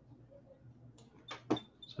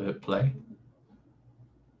 So hit play.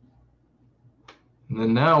 And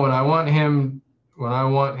then now what I want him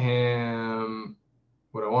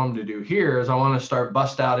to do here is I want to start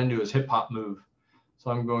bust out into his hip hop move. So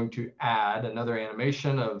I'm going to add another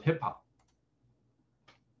animation of hip hop.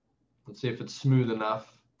 Let's see if it's smooth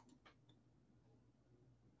enough.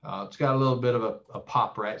 It's got a little bit of a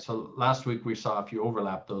pop, right? So last week we saw if you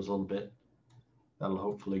overlap those a little bit, that'll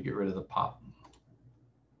hopefully get rid of the pop.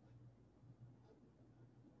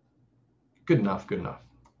 Good enough, good enough.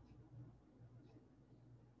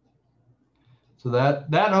 So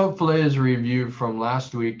that hopefully is a review from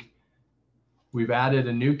last week. We've added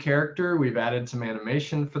a new character. We've added some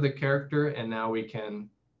animation for the character, and now we can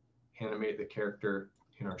animate the character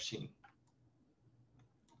in our scene.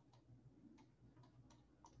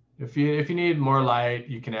 If you need more light,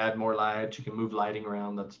 you can add more light. You can move lighting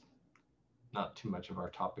around. That's not too much of our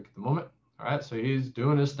topic at the moment. All right, so he's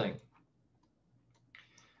doing his thing.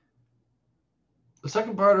 The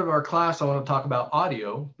second part of our class, I want to talk about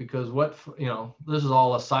audio because this is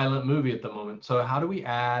all a silent movie at the moment. So how do we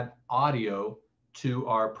add audio to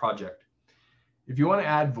our project? If you want to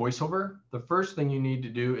add voiceover, the first thing you need to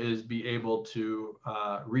do is be able to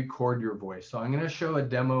record your voice. So I'm going to show a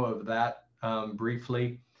demo of that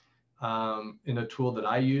briefly in a tool that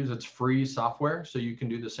I use. It's free software, so you can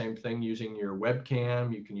do the same thing using your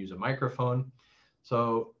webcam. You can use a microphone.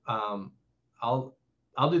 So I'll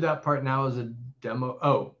do that part now as a demo.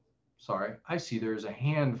 Oh, sorry, I see there's a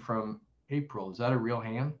hand from April. Is that a real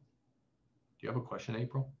hand? Do you have a question,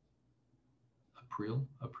 April? April?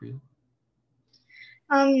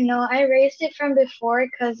 No, I raised it from before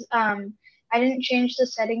because I didn't change the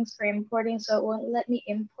settings for importing, so it won't let me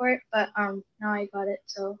import, but now I got it,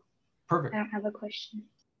 so Perfect. I don't have a question.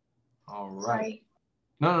 All right. Sorry.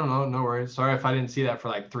 No worries. Sorry if I didn't see that for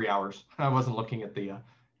like 3 hours. I wasn't looking at the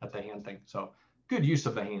hand thing. So good use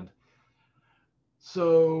of the hand.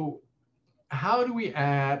 So how do we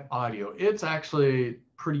add audio? It's actually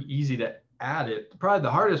pretty easy to add it. Probably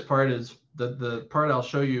the hardest part is the part I'll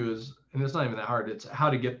show you is, and it's not even that hard, it's how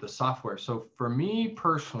to get the software. So for me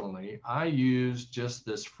personally, I use just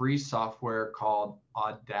this free software called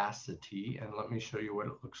Audacity, and let me show you what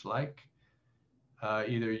it looks like.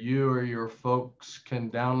 Either you or your folks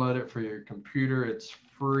can download it for your computer. It's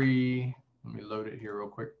free. Let me load it here real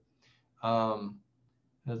quick.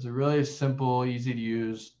 It's a really simple, easy to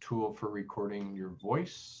use tool for recording your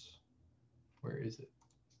voice. Where is it?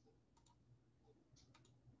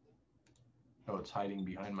 Oh, it's hiding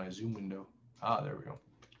behind my Zoom window. Ah, there we go.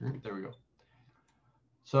 There we go.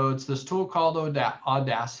 So it's this tool called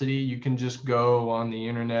Audacity. You can just go on the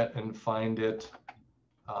internet and find it.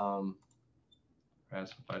 Audacity.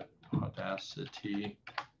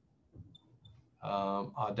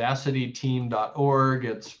 Audacityteam.org.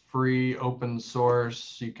 It's free, open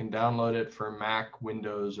source. You can download it for Mac,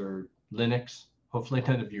 Windows, or Linux. Hopefully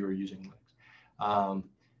none of you are using Linux.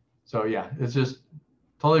 So yeah, it's just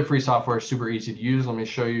totally free software, super easy to use. Let me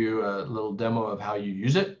show you a little demo of how you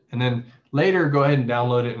use it. And then later, go ahead and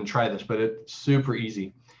download it and try this, but it's super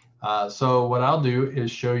easy. So what I'll do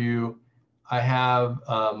is show you, I have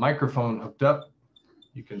a microphone hooked up.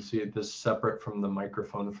 You can see this is separate from the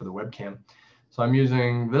microphone for the webcam. So I'm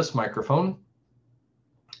using this microphone.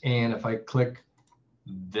 And if I click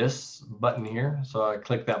this button here, so I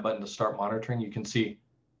click that button to start monitoring, you can see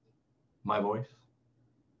my voice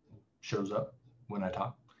shows up when I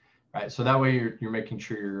talk. Right, so that way you're making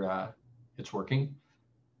sure it's working.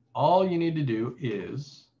 All you need to do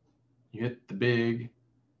is you hit the big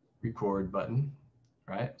record button,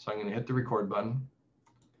 right? So I'm going to hit the record button.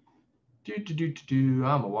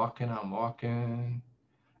 I'm walking.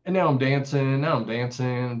 And now I'm dancing, I'm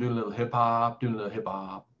doing a little hip hop,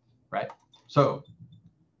 right? So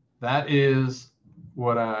that is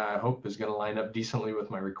what I hope is going to line up decently with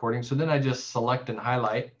my recording. So then I just select and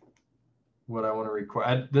highlight what I want to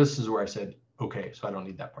record. This is where I said, okay, so I don't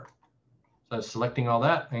need that part. So I'm selecting all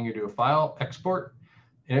that. I'm going to do a file, export.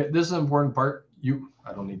 And this is an important part.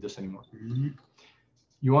 I don't need this anymore.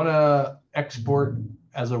 You want to export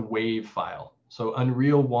as a WAV file. So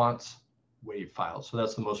Unreal wants WAV files. So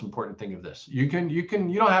that's the most important thing of this. You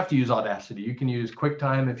don't have to use Audacity. You can use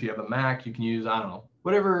QuickTime if you have a Mac. You can use, I don't know,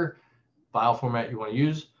 whatever file format you want to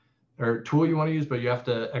use or tool you want to use, but you have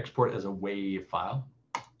to export as a WAV file.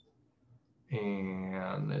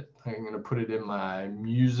 And I'm going to put it in my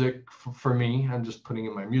music. For me, I'm just putting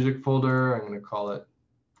in my music folder. I'm going to call it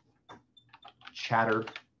chatter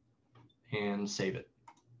and save it.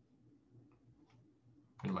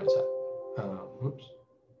 Minimize that. Whoops.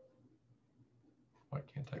 Why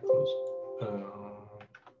can't I close?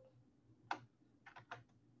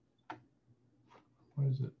 What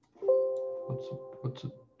is it? What's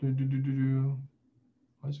it?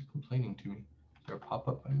 Why is it complaining to me? Is there a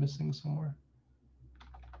pop-up I'm missing somewhere?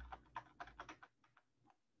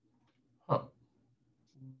 Huh.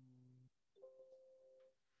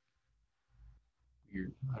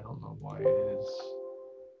 Weird. I don't know why it is.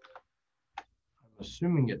 I'm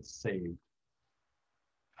assuming it's saved.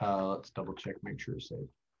 Let's double check, make sure it's saved.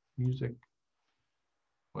 Music.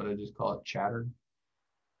 What did I just call it? Chatter.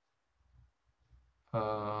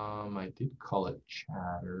 I did call it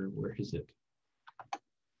chatter. Where is it?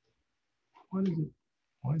 What is it?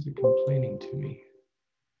 Why is it complaining to me?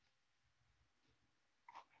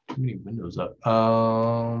 Too many windows up.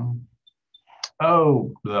 Oh,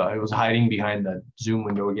 it was hiding behind the Zoom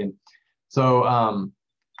window again. So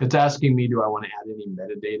it's asking me, do I want to add any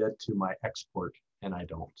metadata to my export? And I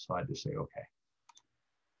don't, so I just say, okay.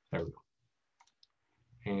 There we go.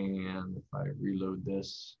 And if I reload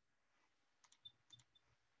this,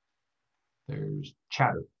 there's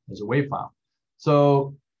chatter as a WAV file.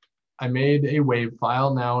 So I made a WAV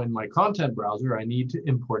file. Now in my content browser, I need to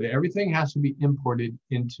import it. Everything has to be imported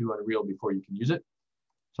into Unreal before you can use it.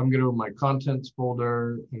 So I'm going to go to my contents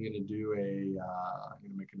folder. I'm going to do I'm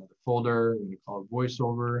going to make another folder. I'm going to call it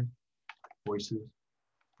voiceover, voices,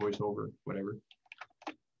 voiceover, whatever.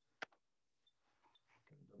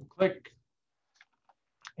 Double click.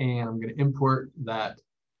 And I'm going to import that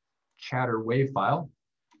chatter WAV file.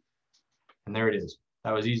 And there it is.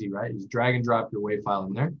 That was easy, right? Just drag and drop your WAV file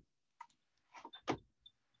in there.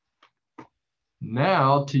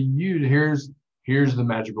 Now to you, here's the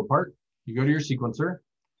magical part. You go to your sequencer.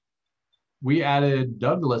 We added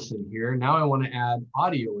Douglas in here. Now I want to add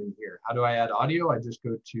audio in here. How do I add audio? I just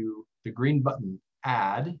go to the green button,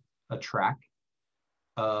 add a track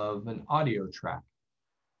of an audio track.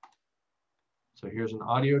 So here's an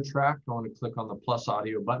audio track. I want to click on the plus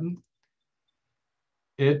audio button.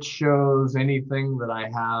 It shows anything that I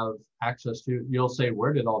have access to. You'll say,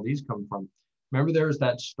 where did all these come from? Remember, there's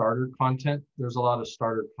that starter content. There's a lot of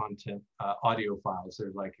starter content audio files.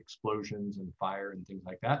 There's like explosions and fire and things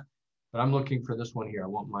like that. But I'm looking for this one here. I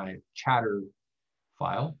want my chatter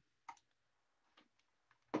file.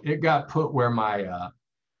 It got put where my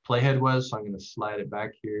playhead was, so I'm going to slide it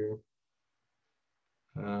back here.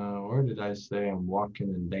 Where did I say I'm walking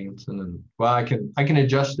and dancing? And well, I can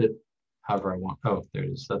adjust it however I want. Oh, there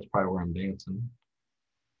it is. That's probably where I'm dancing.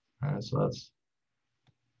 All right, so that's.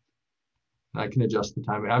 I can adjust the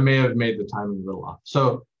timing. I may have made the timing a little off.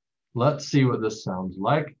 So let's see what this sounds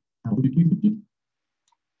like.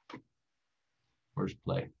 Where's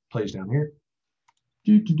play? Plays down here.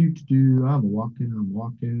 I'm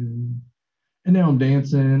walking. And now I'm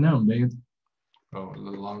dancing. Oh, a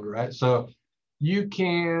little longer, right? So you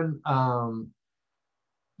can,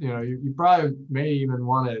 you know, you probably may even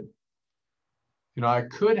want to, you know, I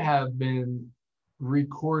could have been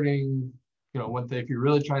recording, you know, one thing, if you're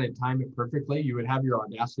really trying to time it perfectly, you would have your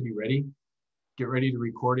Audacity ready, get ready to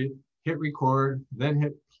record it, hit record, then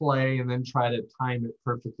hit play, and then try to time it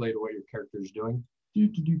perfectly to what your character is doing.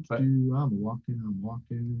 But, I'm walking,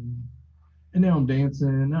 and now I'm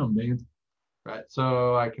dancing. Right,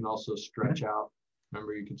 so I can also stretch out.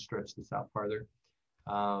 Remember, you can stretch this out farther.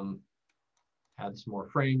 Add some more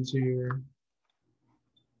frames here.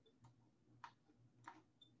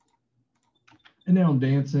 And now I'm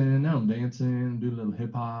dancing, do a little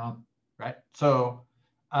hip hop. Right, so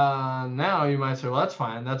now you might say, well, that's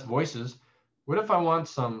fine, that's voices. What if I want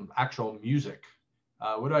some actual music?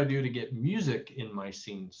 What do I do to get music in my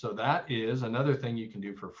scene? So that is another thing you can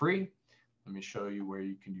do for free. Let me show you where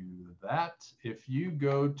you can do that. If you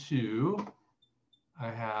go to, I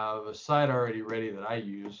have a site already ready that I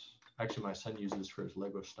use. Actually, my son uses for his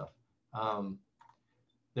Lego stuff.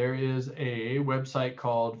 There is a website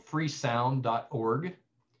called freesound.org,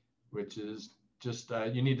 which is just,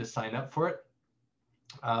 you need to sign up for it,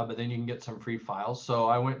 but then you can get some free files. So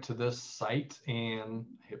I went to this site and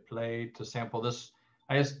hit play to sample this.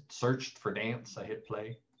 I just searched for dance, I hit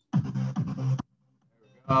play.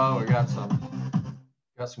 Oh, we got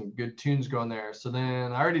some good tunes going there. So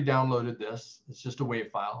then I already downloaded this. It's just a WAV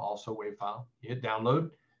file, also WAV file. You hit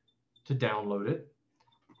download to download it.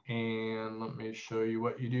 And let me show you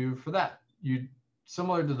what you do for that. You,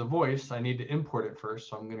 similar to the voice, I need to import it first.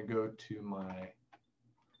 So I'm going to go to my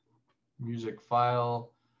music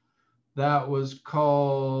file. That was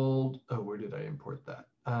called, oh, where did I import that?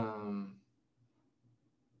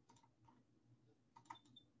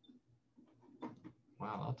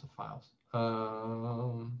 Wow, lots of files.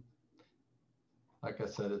 Like I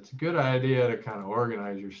said, it's a good idea to kind of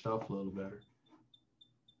organize your stuff a little better.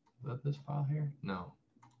 Is that this file here? No.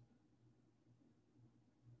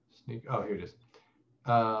 Oh, here it is.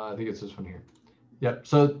 I think it's this one here. Yep.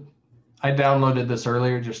 So I downloaded this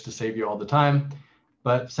earlier just to save you all the time.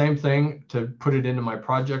 But same thing, to put it into my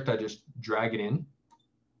project, I just drag it in.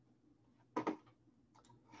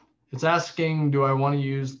 It's asking, do I want to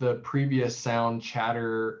use the previous sound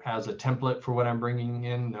chatter as a template for what I'm bringing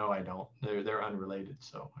in? No, I don't. They're unrelated,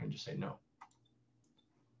 so I can just say no.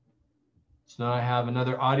 So now I have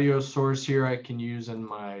another audio source here I can use in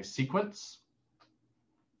my sequence.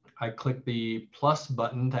 I click the plus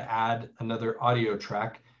button to add another audio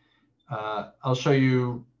track. I'll show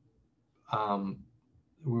you,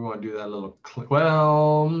 we want to do that a little,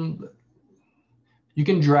 well, you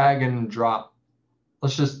can drag and drop.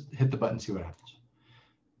 Let's just hit the button, see what happens.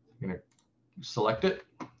 I'm gonna select it.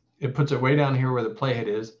 It puts it way down here where the playhead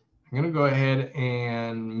is. I'm gonna go ahead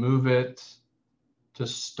and move it to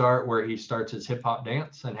start where he starts his hip hop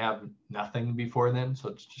dance and have nothing before then. So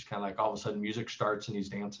it's just kind of like all of a sudden music starts and he's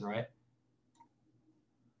dancing, right?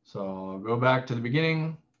 So I'll go back to the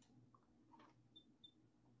beginning,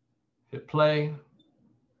 hit play.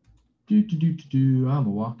 I'm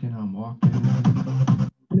walking. Now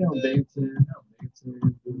I'm dancing,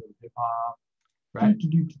 hip hop, right?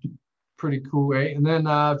 Pretty cool way. And then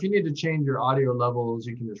if you need to change your audio levels,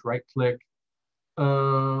 you can just right click.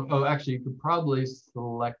 Oh, actually, you could probably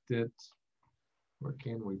select it. Where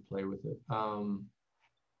can we play with it?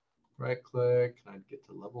 Right click, and I'd get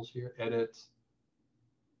to levels here, edit.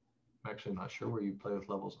 I'm actually not sure where you play with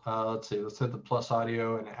levels. Let's see, let's hit the plus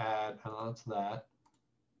audio and add, that's that.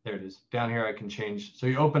 There it is. Down here, I can change. So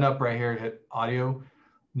you open up right here, hit audio,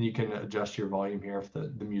 and you can adjust your volume here. If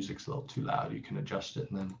the music's a little too loud, you can adjust it.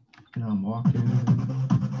 And then now I'm walking,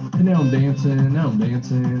 and now I'm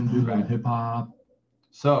dancing, doing Right. hip hop.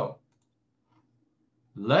 So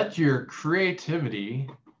let your creativity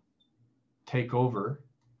take over,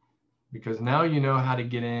 because now you know how to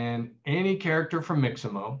get in any character from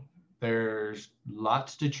Mixamo. There's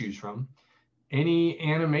lots to choose from. Any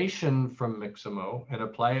animation from Mixamo and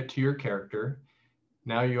apply it to your character.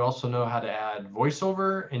 Now you also know how to add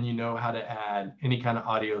voiceover, and you know how to add any kind of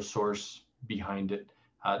audio source behind it.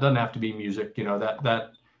 It doesn't have to be music, you know,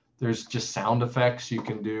 that there's just sound effects. You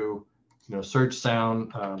can do, you know, search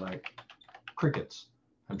sound like crickets.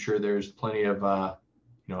 I'm sure there's plenty of,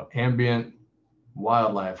 you know, ambient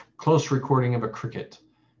wildlife, close recording of a cricket.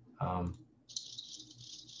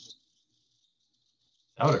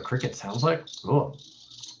 Is that what a cricket sounds like? Oh,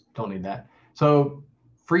 don't need that. So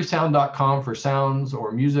freesound.com for sounds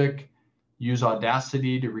or music. Use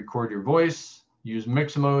Audacity to record your voice. Use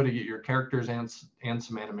Mixamo to get your characters and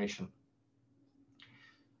some animation.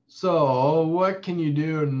 So what can you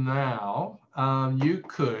do now? You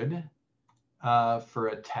could, for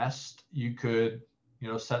a test, you could, you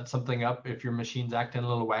know, set something up. If your machine's acting a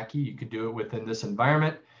little wacky, you could do it within this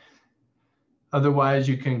environment. Otherwise,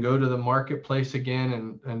 you can go to the marketplace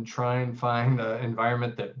again and try and find an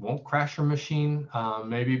environment that won't crash your machine.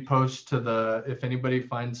 Maybe post to the, if anybody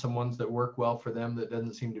finds some ones that work well for them that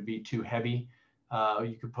doesn't seem to be too heavy,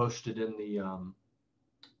 you could post it in the,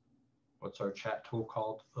 what's our chat tool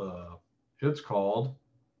called? It's called,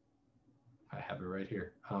 I have it right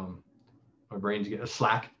here. My brain's getting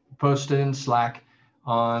Slack. Post it in Slack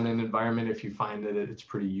on an environment if you find that it's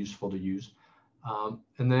pretty useful to use.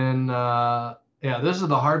 And then, yeah, this is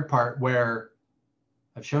the hard part where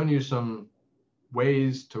I've shown you some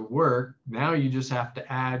ways to work. Now you just have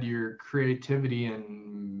to add your creativity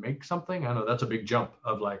and make something. I know that's a big jump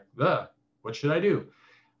of like, what should I do?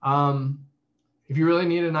 If you really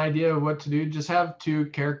need an idea of what to do, just have two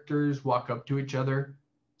characters walk up to each other,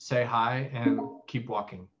 say hi, and keep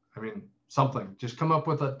walking. I mean, something. Just come up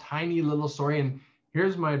with a tiny little story. And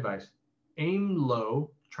here's my advice. Aim low.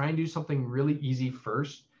 Try and do something really easy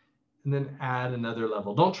first, and then add another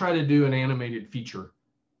level. Don't try to do an animated feature,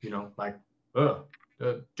 you know, like,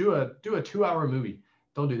 do a 2-hour movie.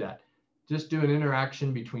 Don't do that. Just do an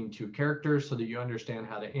interaction between two characters so that you understand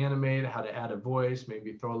how to animate, how to add a voice,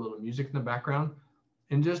 maybe throw a little music in the background,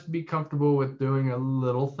 and just be comfortable with doing a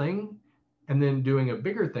little thing. And then doing a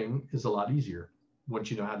bigger thing is a lot easier. Once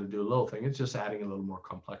you know how to do a little thing, it's just adding a little more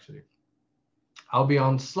complexity. I'll be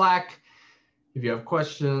on Slack. If you have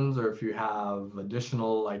questions or if you have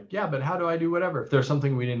additional, like, yeah, but how do I do whatever? If there's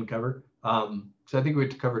something we didn't cover, because I think we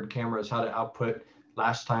covered cameras, how to output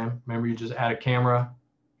last time. Remember, you just add a camera.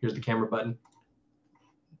 Here's the camera button.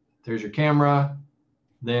 There's your camera.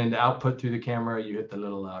 Then to output through the camera, you hit the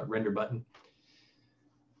little render button.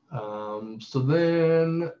 So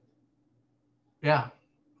then, yeah,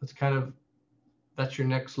 that's your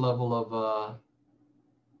next level of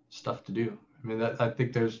stuff to do. I mean, I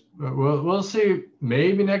think there's, we'll see.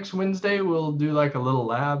 Maybe next Wednesday we'll do like a little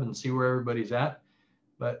lab and see where everybody's at.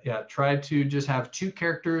 But yeah, try to just have two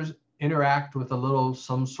characters interact with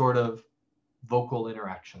some sort of vocal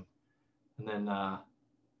interaction. And then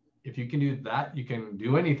if you can do that, you can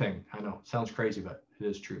do anything. I know it sounds crazy, but it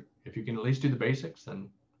is true. If you can at least do the basics, then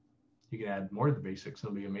you can add more to the basics.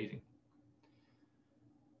 It'll be amazing.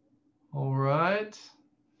 All right.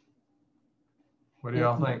 What do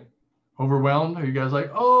y'all think? Overwhelmed? Are you guys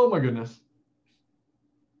like, oh my goodness?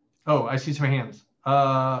 Oh, I see some hands.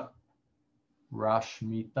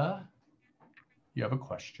 Rashmita, you have a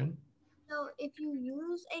question? So if you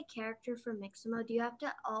use a character from Mixamo, do you have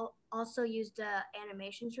to also use the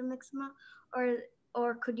animations from Mixamo,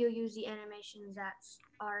 or could you use the animations that's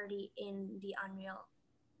already in the Unreal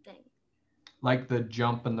thing? Like the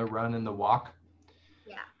jump and the run and the walk?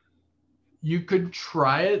 Yeah. You could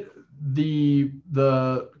try it. The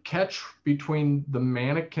catch between the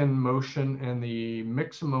mannequin motion and the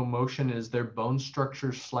Mixamo motion is their bone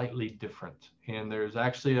structure slightly different. And there's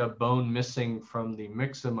actually a bone missing from the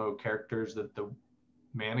Mixamo characters that the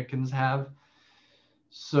mannequins have.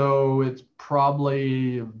 So it's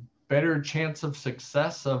probably a better chance of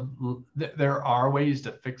success there are ways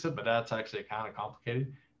to fix it, but that's actually kind of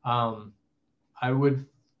complicated. I would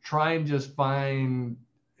try and just find,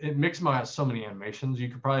 Mixamo has so many animations, you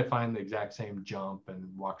could probably find the exact same jump and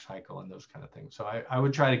walk cycle and those kind of things. So I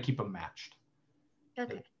would try to keep them matched.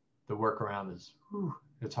 Okay. The workaround is,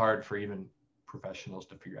 it's hard for even professionals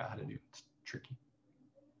to figure out how to do. It's tricky.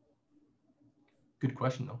 Good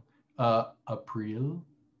question though. Aprili?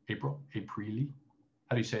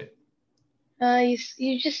 How do you say it?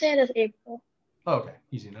 You just say it as April. Oh, okay,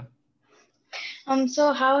 easy enough.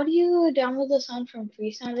 So how do you download the sound from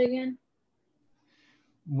Freesound again?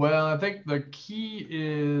 Well, I think the key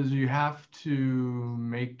is you have to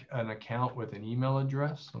make an account with an email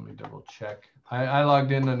address. Let me double check. I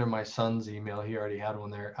logged in under my son's email. He already had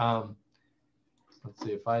one there. Let's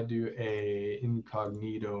see if I do a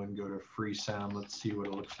incognito and go to Freesound. Let's see what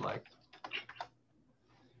it looks like.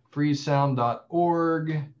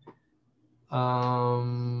 Freesound.org.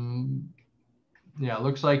 Yeah, it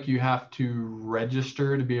looks like you have to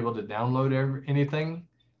register to be able to download anything.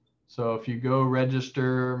 So if you go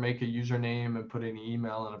register, make a username and put an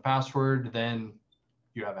email and a password, then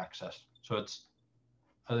you have access. So it's,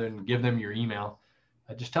 other than give them your email,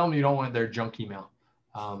 just tell them you don't want their junk email.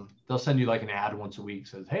 They'll send you like an ad once a week,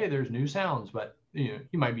 says, hey, there's new sounds, but you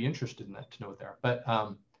might be interested in that to know what they are. But,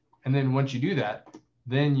 and then once you do that,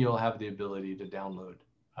 then you'll have the ability to download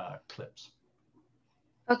clips.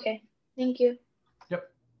 Okay, thank you. Yep.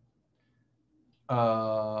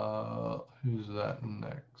 Who's that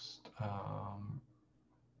next?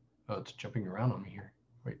 Oh, it's jumping around on me here.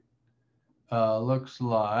 Wait. Looks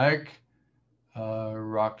like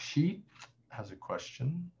Rakshit has a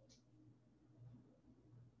question.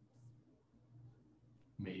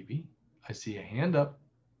 Maybe. I see a hand up.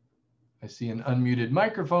 I see an unmuted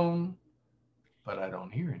microphone, but I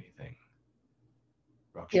don't hear anything.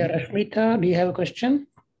 Rakshit. Yeah, Rashmita, do you have a question?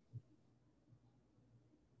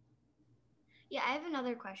 Yeah, I have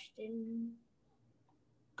another question.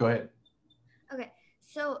 Go ahead. Okay,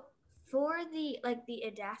 so for the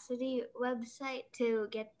Audacity website to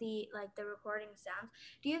get the recording sounds,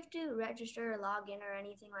 do you have to register or log in or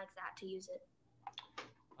anything like that to use it?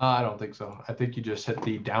 I don't think so. I think you just hit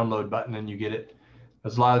the download button and you get it.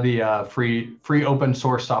 There's a lot of the free open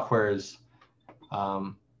source software is,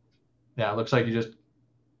 yeah, it looks like you just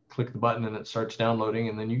click the button and it starts downloading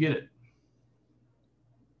and then you get it.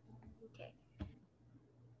 Okay.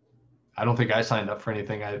 I don't think I signed up for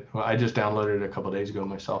anything. I just downloaded it a couple of days ago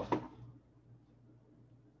myself.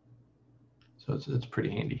 So it's pretty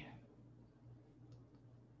handy.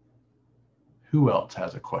 Who else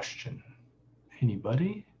has a question?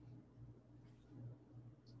 Anybody?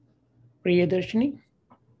 Priyadarshini?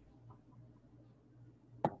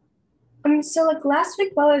 So like last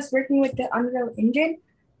week while I was working with the Unreal Engine,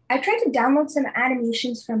 I tried to download some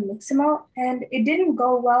animations from Mixamo and it didn't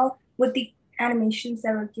go well with the animations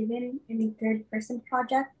that were given in the third person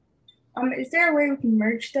project. Is there a way we can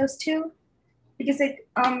merge those two? Because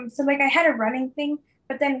so I had a running thing,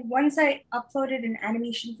 but then once I uploaded an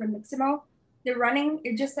animation from Mixamo, the running,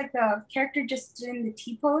 it just like the character just did in the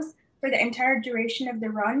T-pose for the entire duration of the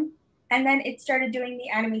run. And then it started doing the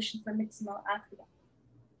animation for Mixamo after that.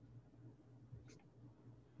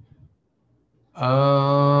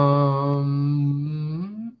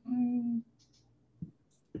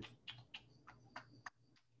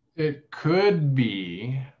 It could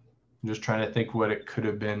be, I'm just trying to think what it could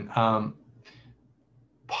have been.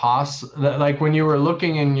 Like when you were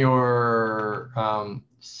looking in your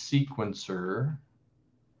sequencer,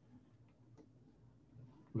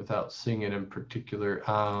 without seeing it in particular,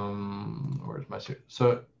 where's my,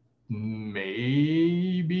 so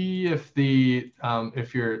maybe if the,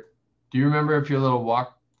 do you remember if your little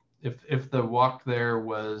walk, if the walk there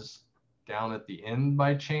was down at the end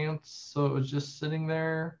by chance, so it was just sitting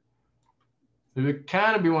there? It would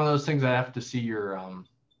kind of be one of those things. I'd have to see your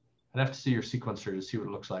sequencer to see what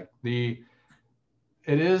it looks like. It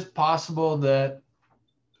is possible that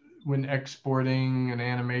when exporting an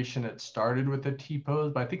animation, it started with a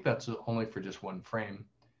T-pose, but I think that's only for just one frame.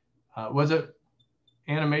 Was it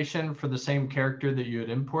animation for the same character that you had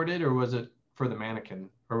imported, or was it for the mannequin,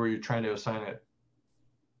 or were you trying to assign it?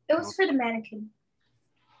 It was for the mannequin.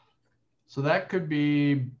 So that could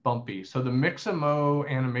be bumpy. So the Mixamo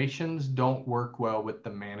animations don't work well with the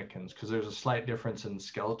mannequins because there's a slight difference in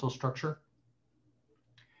skeletal structure.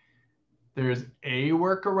 There's a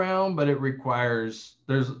workaround, but it requires,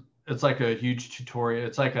 it's like a huge tutorial.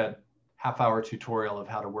 It's like a half-hour tutorial of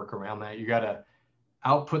how to work around that. You got to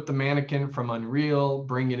output the mannequin from Unreal,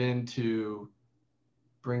 bring it into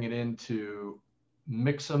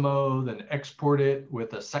Mixamo, then export it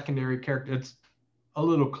with a secondary character. It's a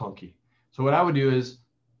little clunky. So what I would do is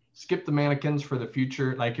skip the mannequins for the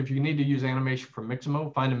future. Like if you need to use animation from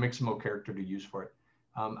Mixamo, find a Mixamo character to use for it.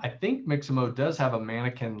 I think Mixamo does have a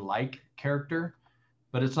mannequin-like character,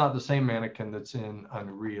 but it's not the same mannequin that's in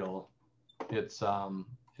Unreal. It's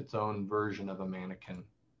its own version of a mannequin.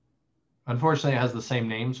 Unfortunately, it has the same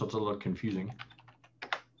name, so it's a little confusing.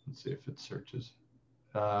 Let's see if it searches.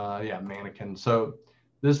 Yeah, mannequin. So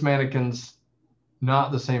this mannequin's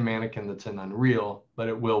not the same mannequin that's in Unreal, but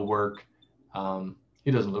it will work.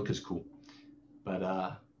 He doesn't look as cool,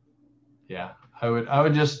 but yeah, I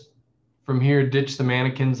would just from here ditch the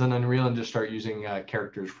mannequins in Unreal and just start using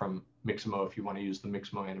characters from Mixamo if you want to use the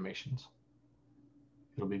Mixamo animations.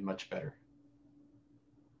 It'll be much better.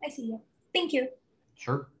 I see you. Thank you.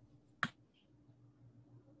 Sure.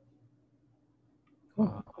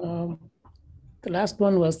 The last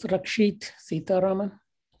one was Rakshit Sitaraman.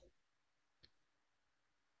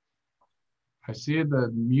 I see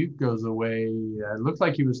the mute goes away. It looked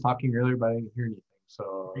like he was talking earlier, but I didn't hear anything.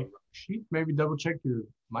 So Rakshit, maybe double check your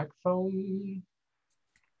microphone.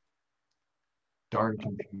 Darn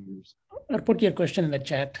computers. Or put your question in the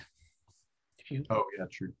chat. If you, Oh yeah,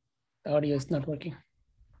 true. the audio is not working.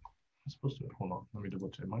 I'm supposed to, hold on, let me double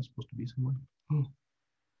check. Am I supposed to be somewhere?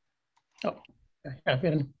 Oh, yeah,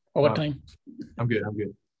 we're in overtime. I'm good.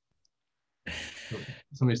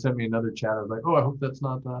 Somebody sent me another chat. I was like, oh, I hope that's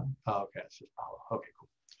not that. Oh, okay, it's just Paulo. Okay, cool.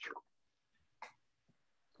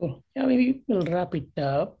 Cool. Yeah, maybe we'll wrap it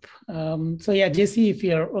up. So yeah, JC, if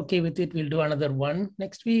you're okay with it, we'll do another one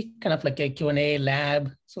next week, kind of like a Q&A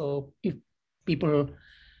lab. So if people,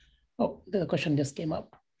 oh, the question just came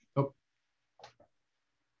up. Oh.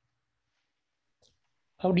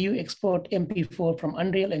 How do you export MP4 from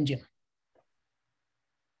Unreal Engine?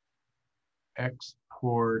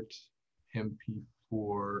 Export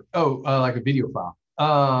MP4. Oh, like a video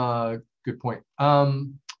file. Good point.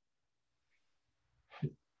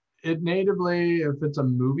 It natively, if it's a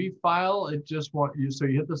movie file, it just want you. So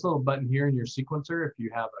you hit this little button here in your sequencer. If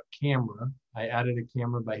you have a camera, I added a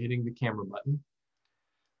camera by hitting the camera button.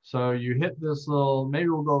 So you hit this little. Maybe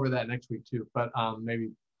we'll go over that next week too. But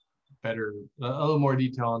maybe better, a little more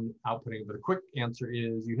detail on outputting. But a quick answer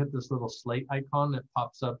is you hit this little slate icon that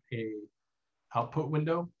pops up a output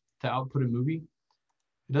window to output a movie.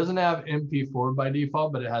 It doesn't have MP4 by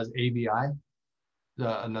default, but it has AVI,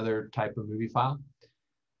 another type of movie file.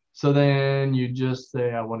 So then you just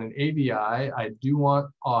say, I want an AVI, I do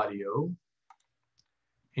want audio,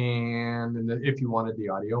 and if you wanted the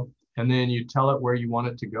audio, and then you tell it where you want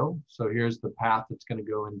it to go. So here's the path it's going to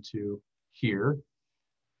go into here.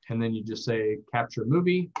 And then you just say capture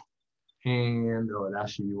movie, and it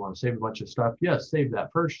asks you want to save a bunch of stuff. Yes, save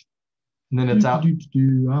that first. And then it's out.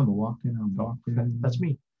 I'm walking. That's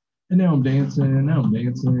me. And now I'm dancing, do a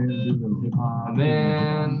little hip hop. And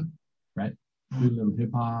then, right, do a little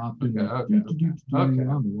hip hop. Okay.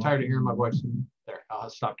 I'm tired of hearing my voice. There, I'll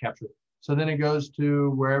stop capturing. So then it goes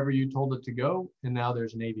to wherever you told it to go. And now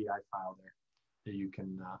there's an AVI file there that you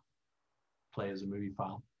can play as a movie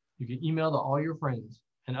file. You can email to all your friends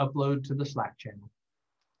and upload to the Slack channel.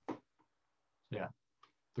 Yeah,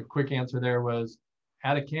 the quick answer there was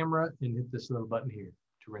add a camera and hit this little button here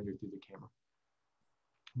to render through the camera.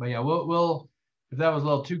 But yeah, we'll if that was a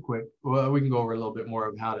little too quick, well, we can go over a little bit more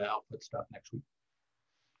of how to output stuff next week.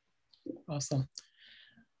 Awesome.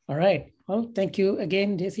 All right. Well, thank you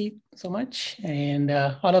again, JC, so much. And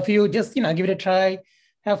all of you, just give it a try.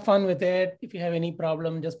 Have fun with it. If you have any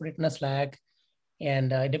problem, just put it in a Slack. And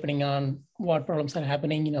depending on what problems are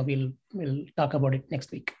happening, we'll talk about it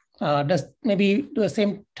next week. Does maybe do the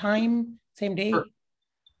same time, same day? Sure.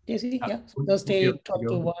 JC, yeah. So Thursday, 12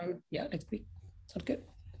 to 1. Yeah, next week. Sounds good.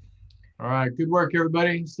 All right. Good work,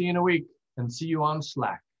 everybody. See you in a week and see you on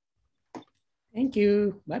Slack. Thank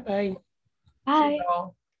you. Bye-bye. Bye.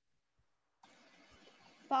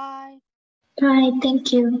 Bye. Bye.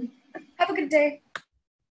 Thank you. Have a good day.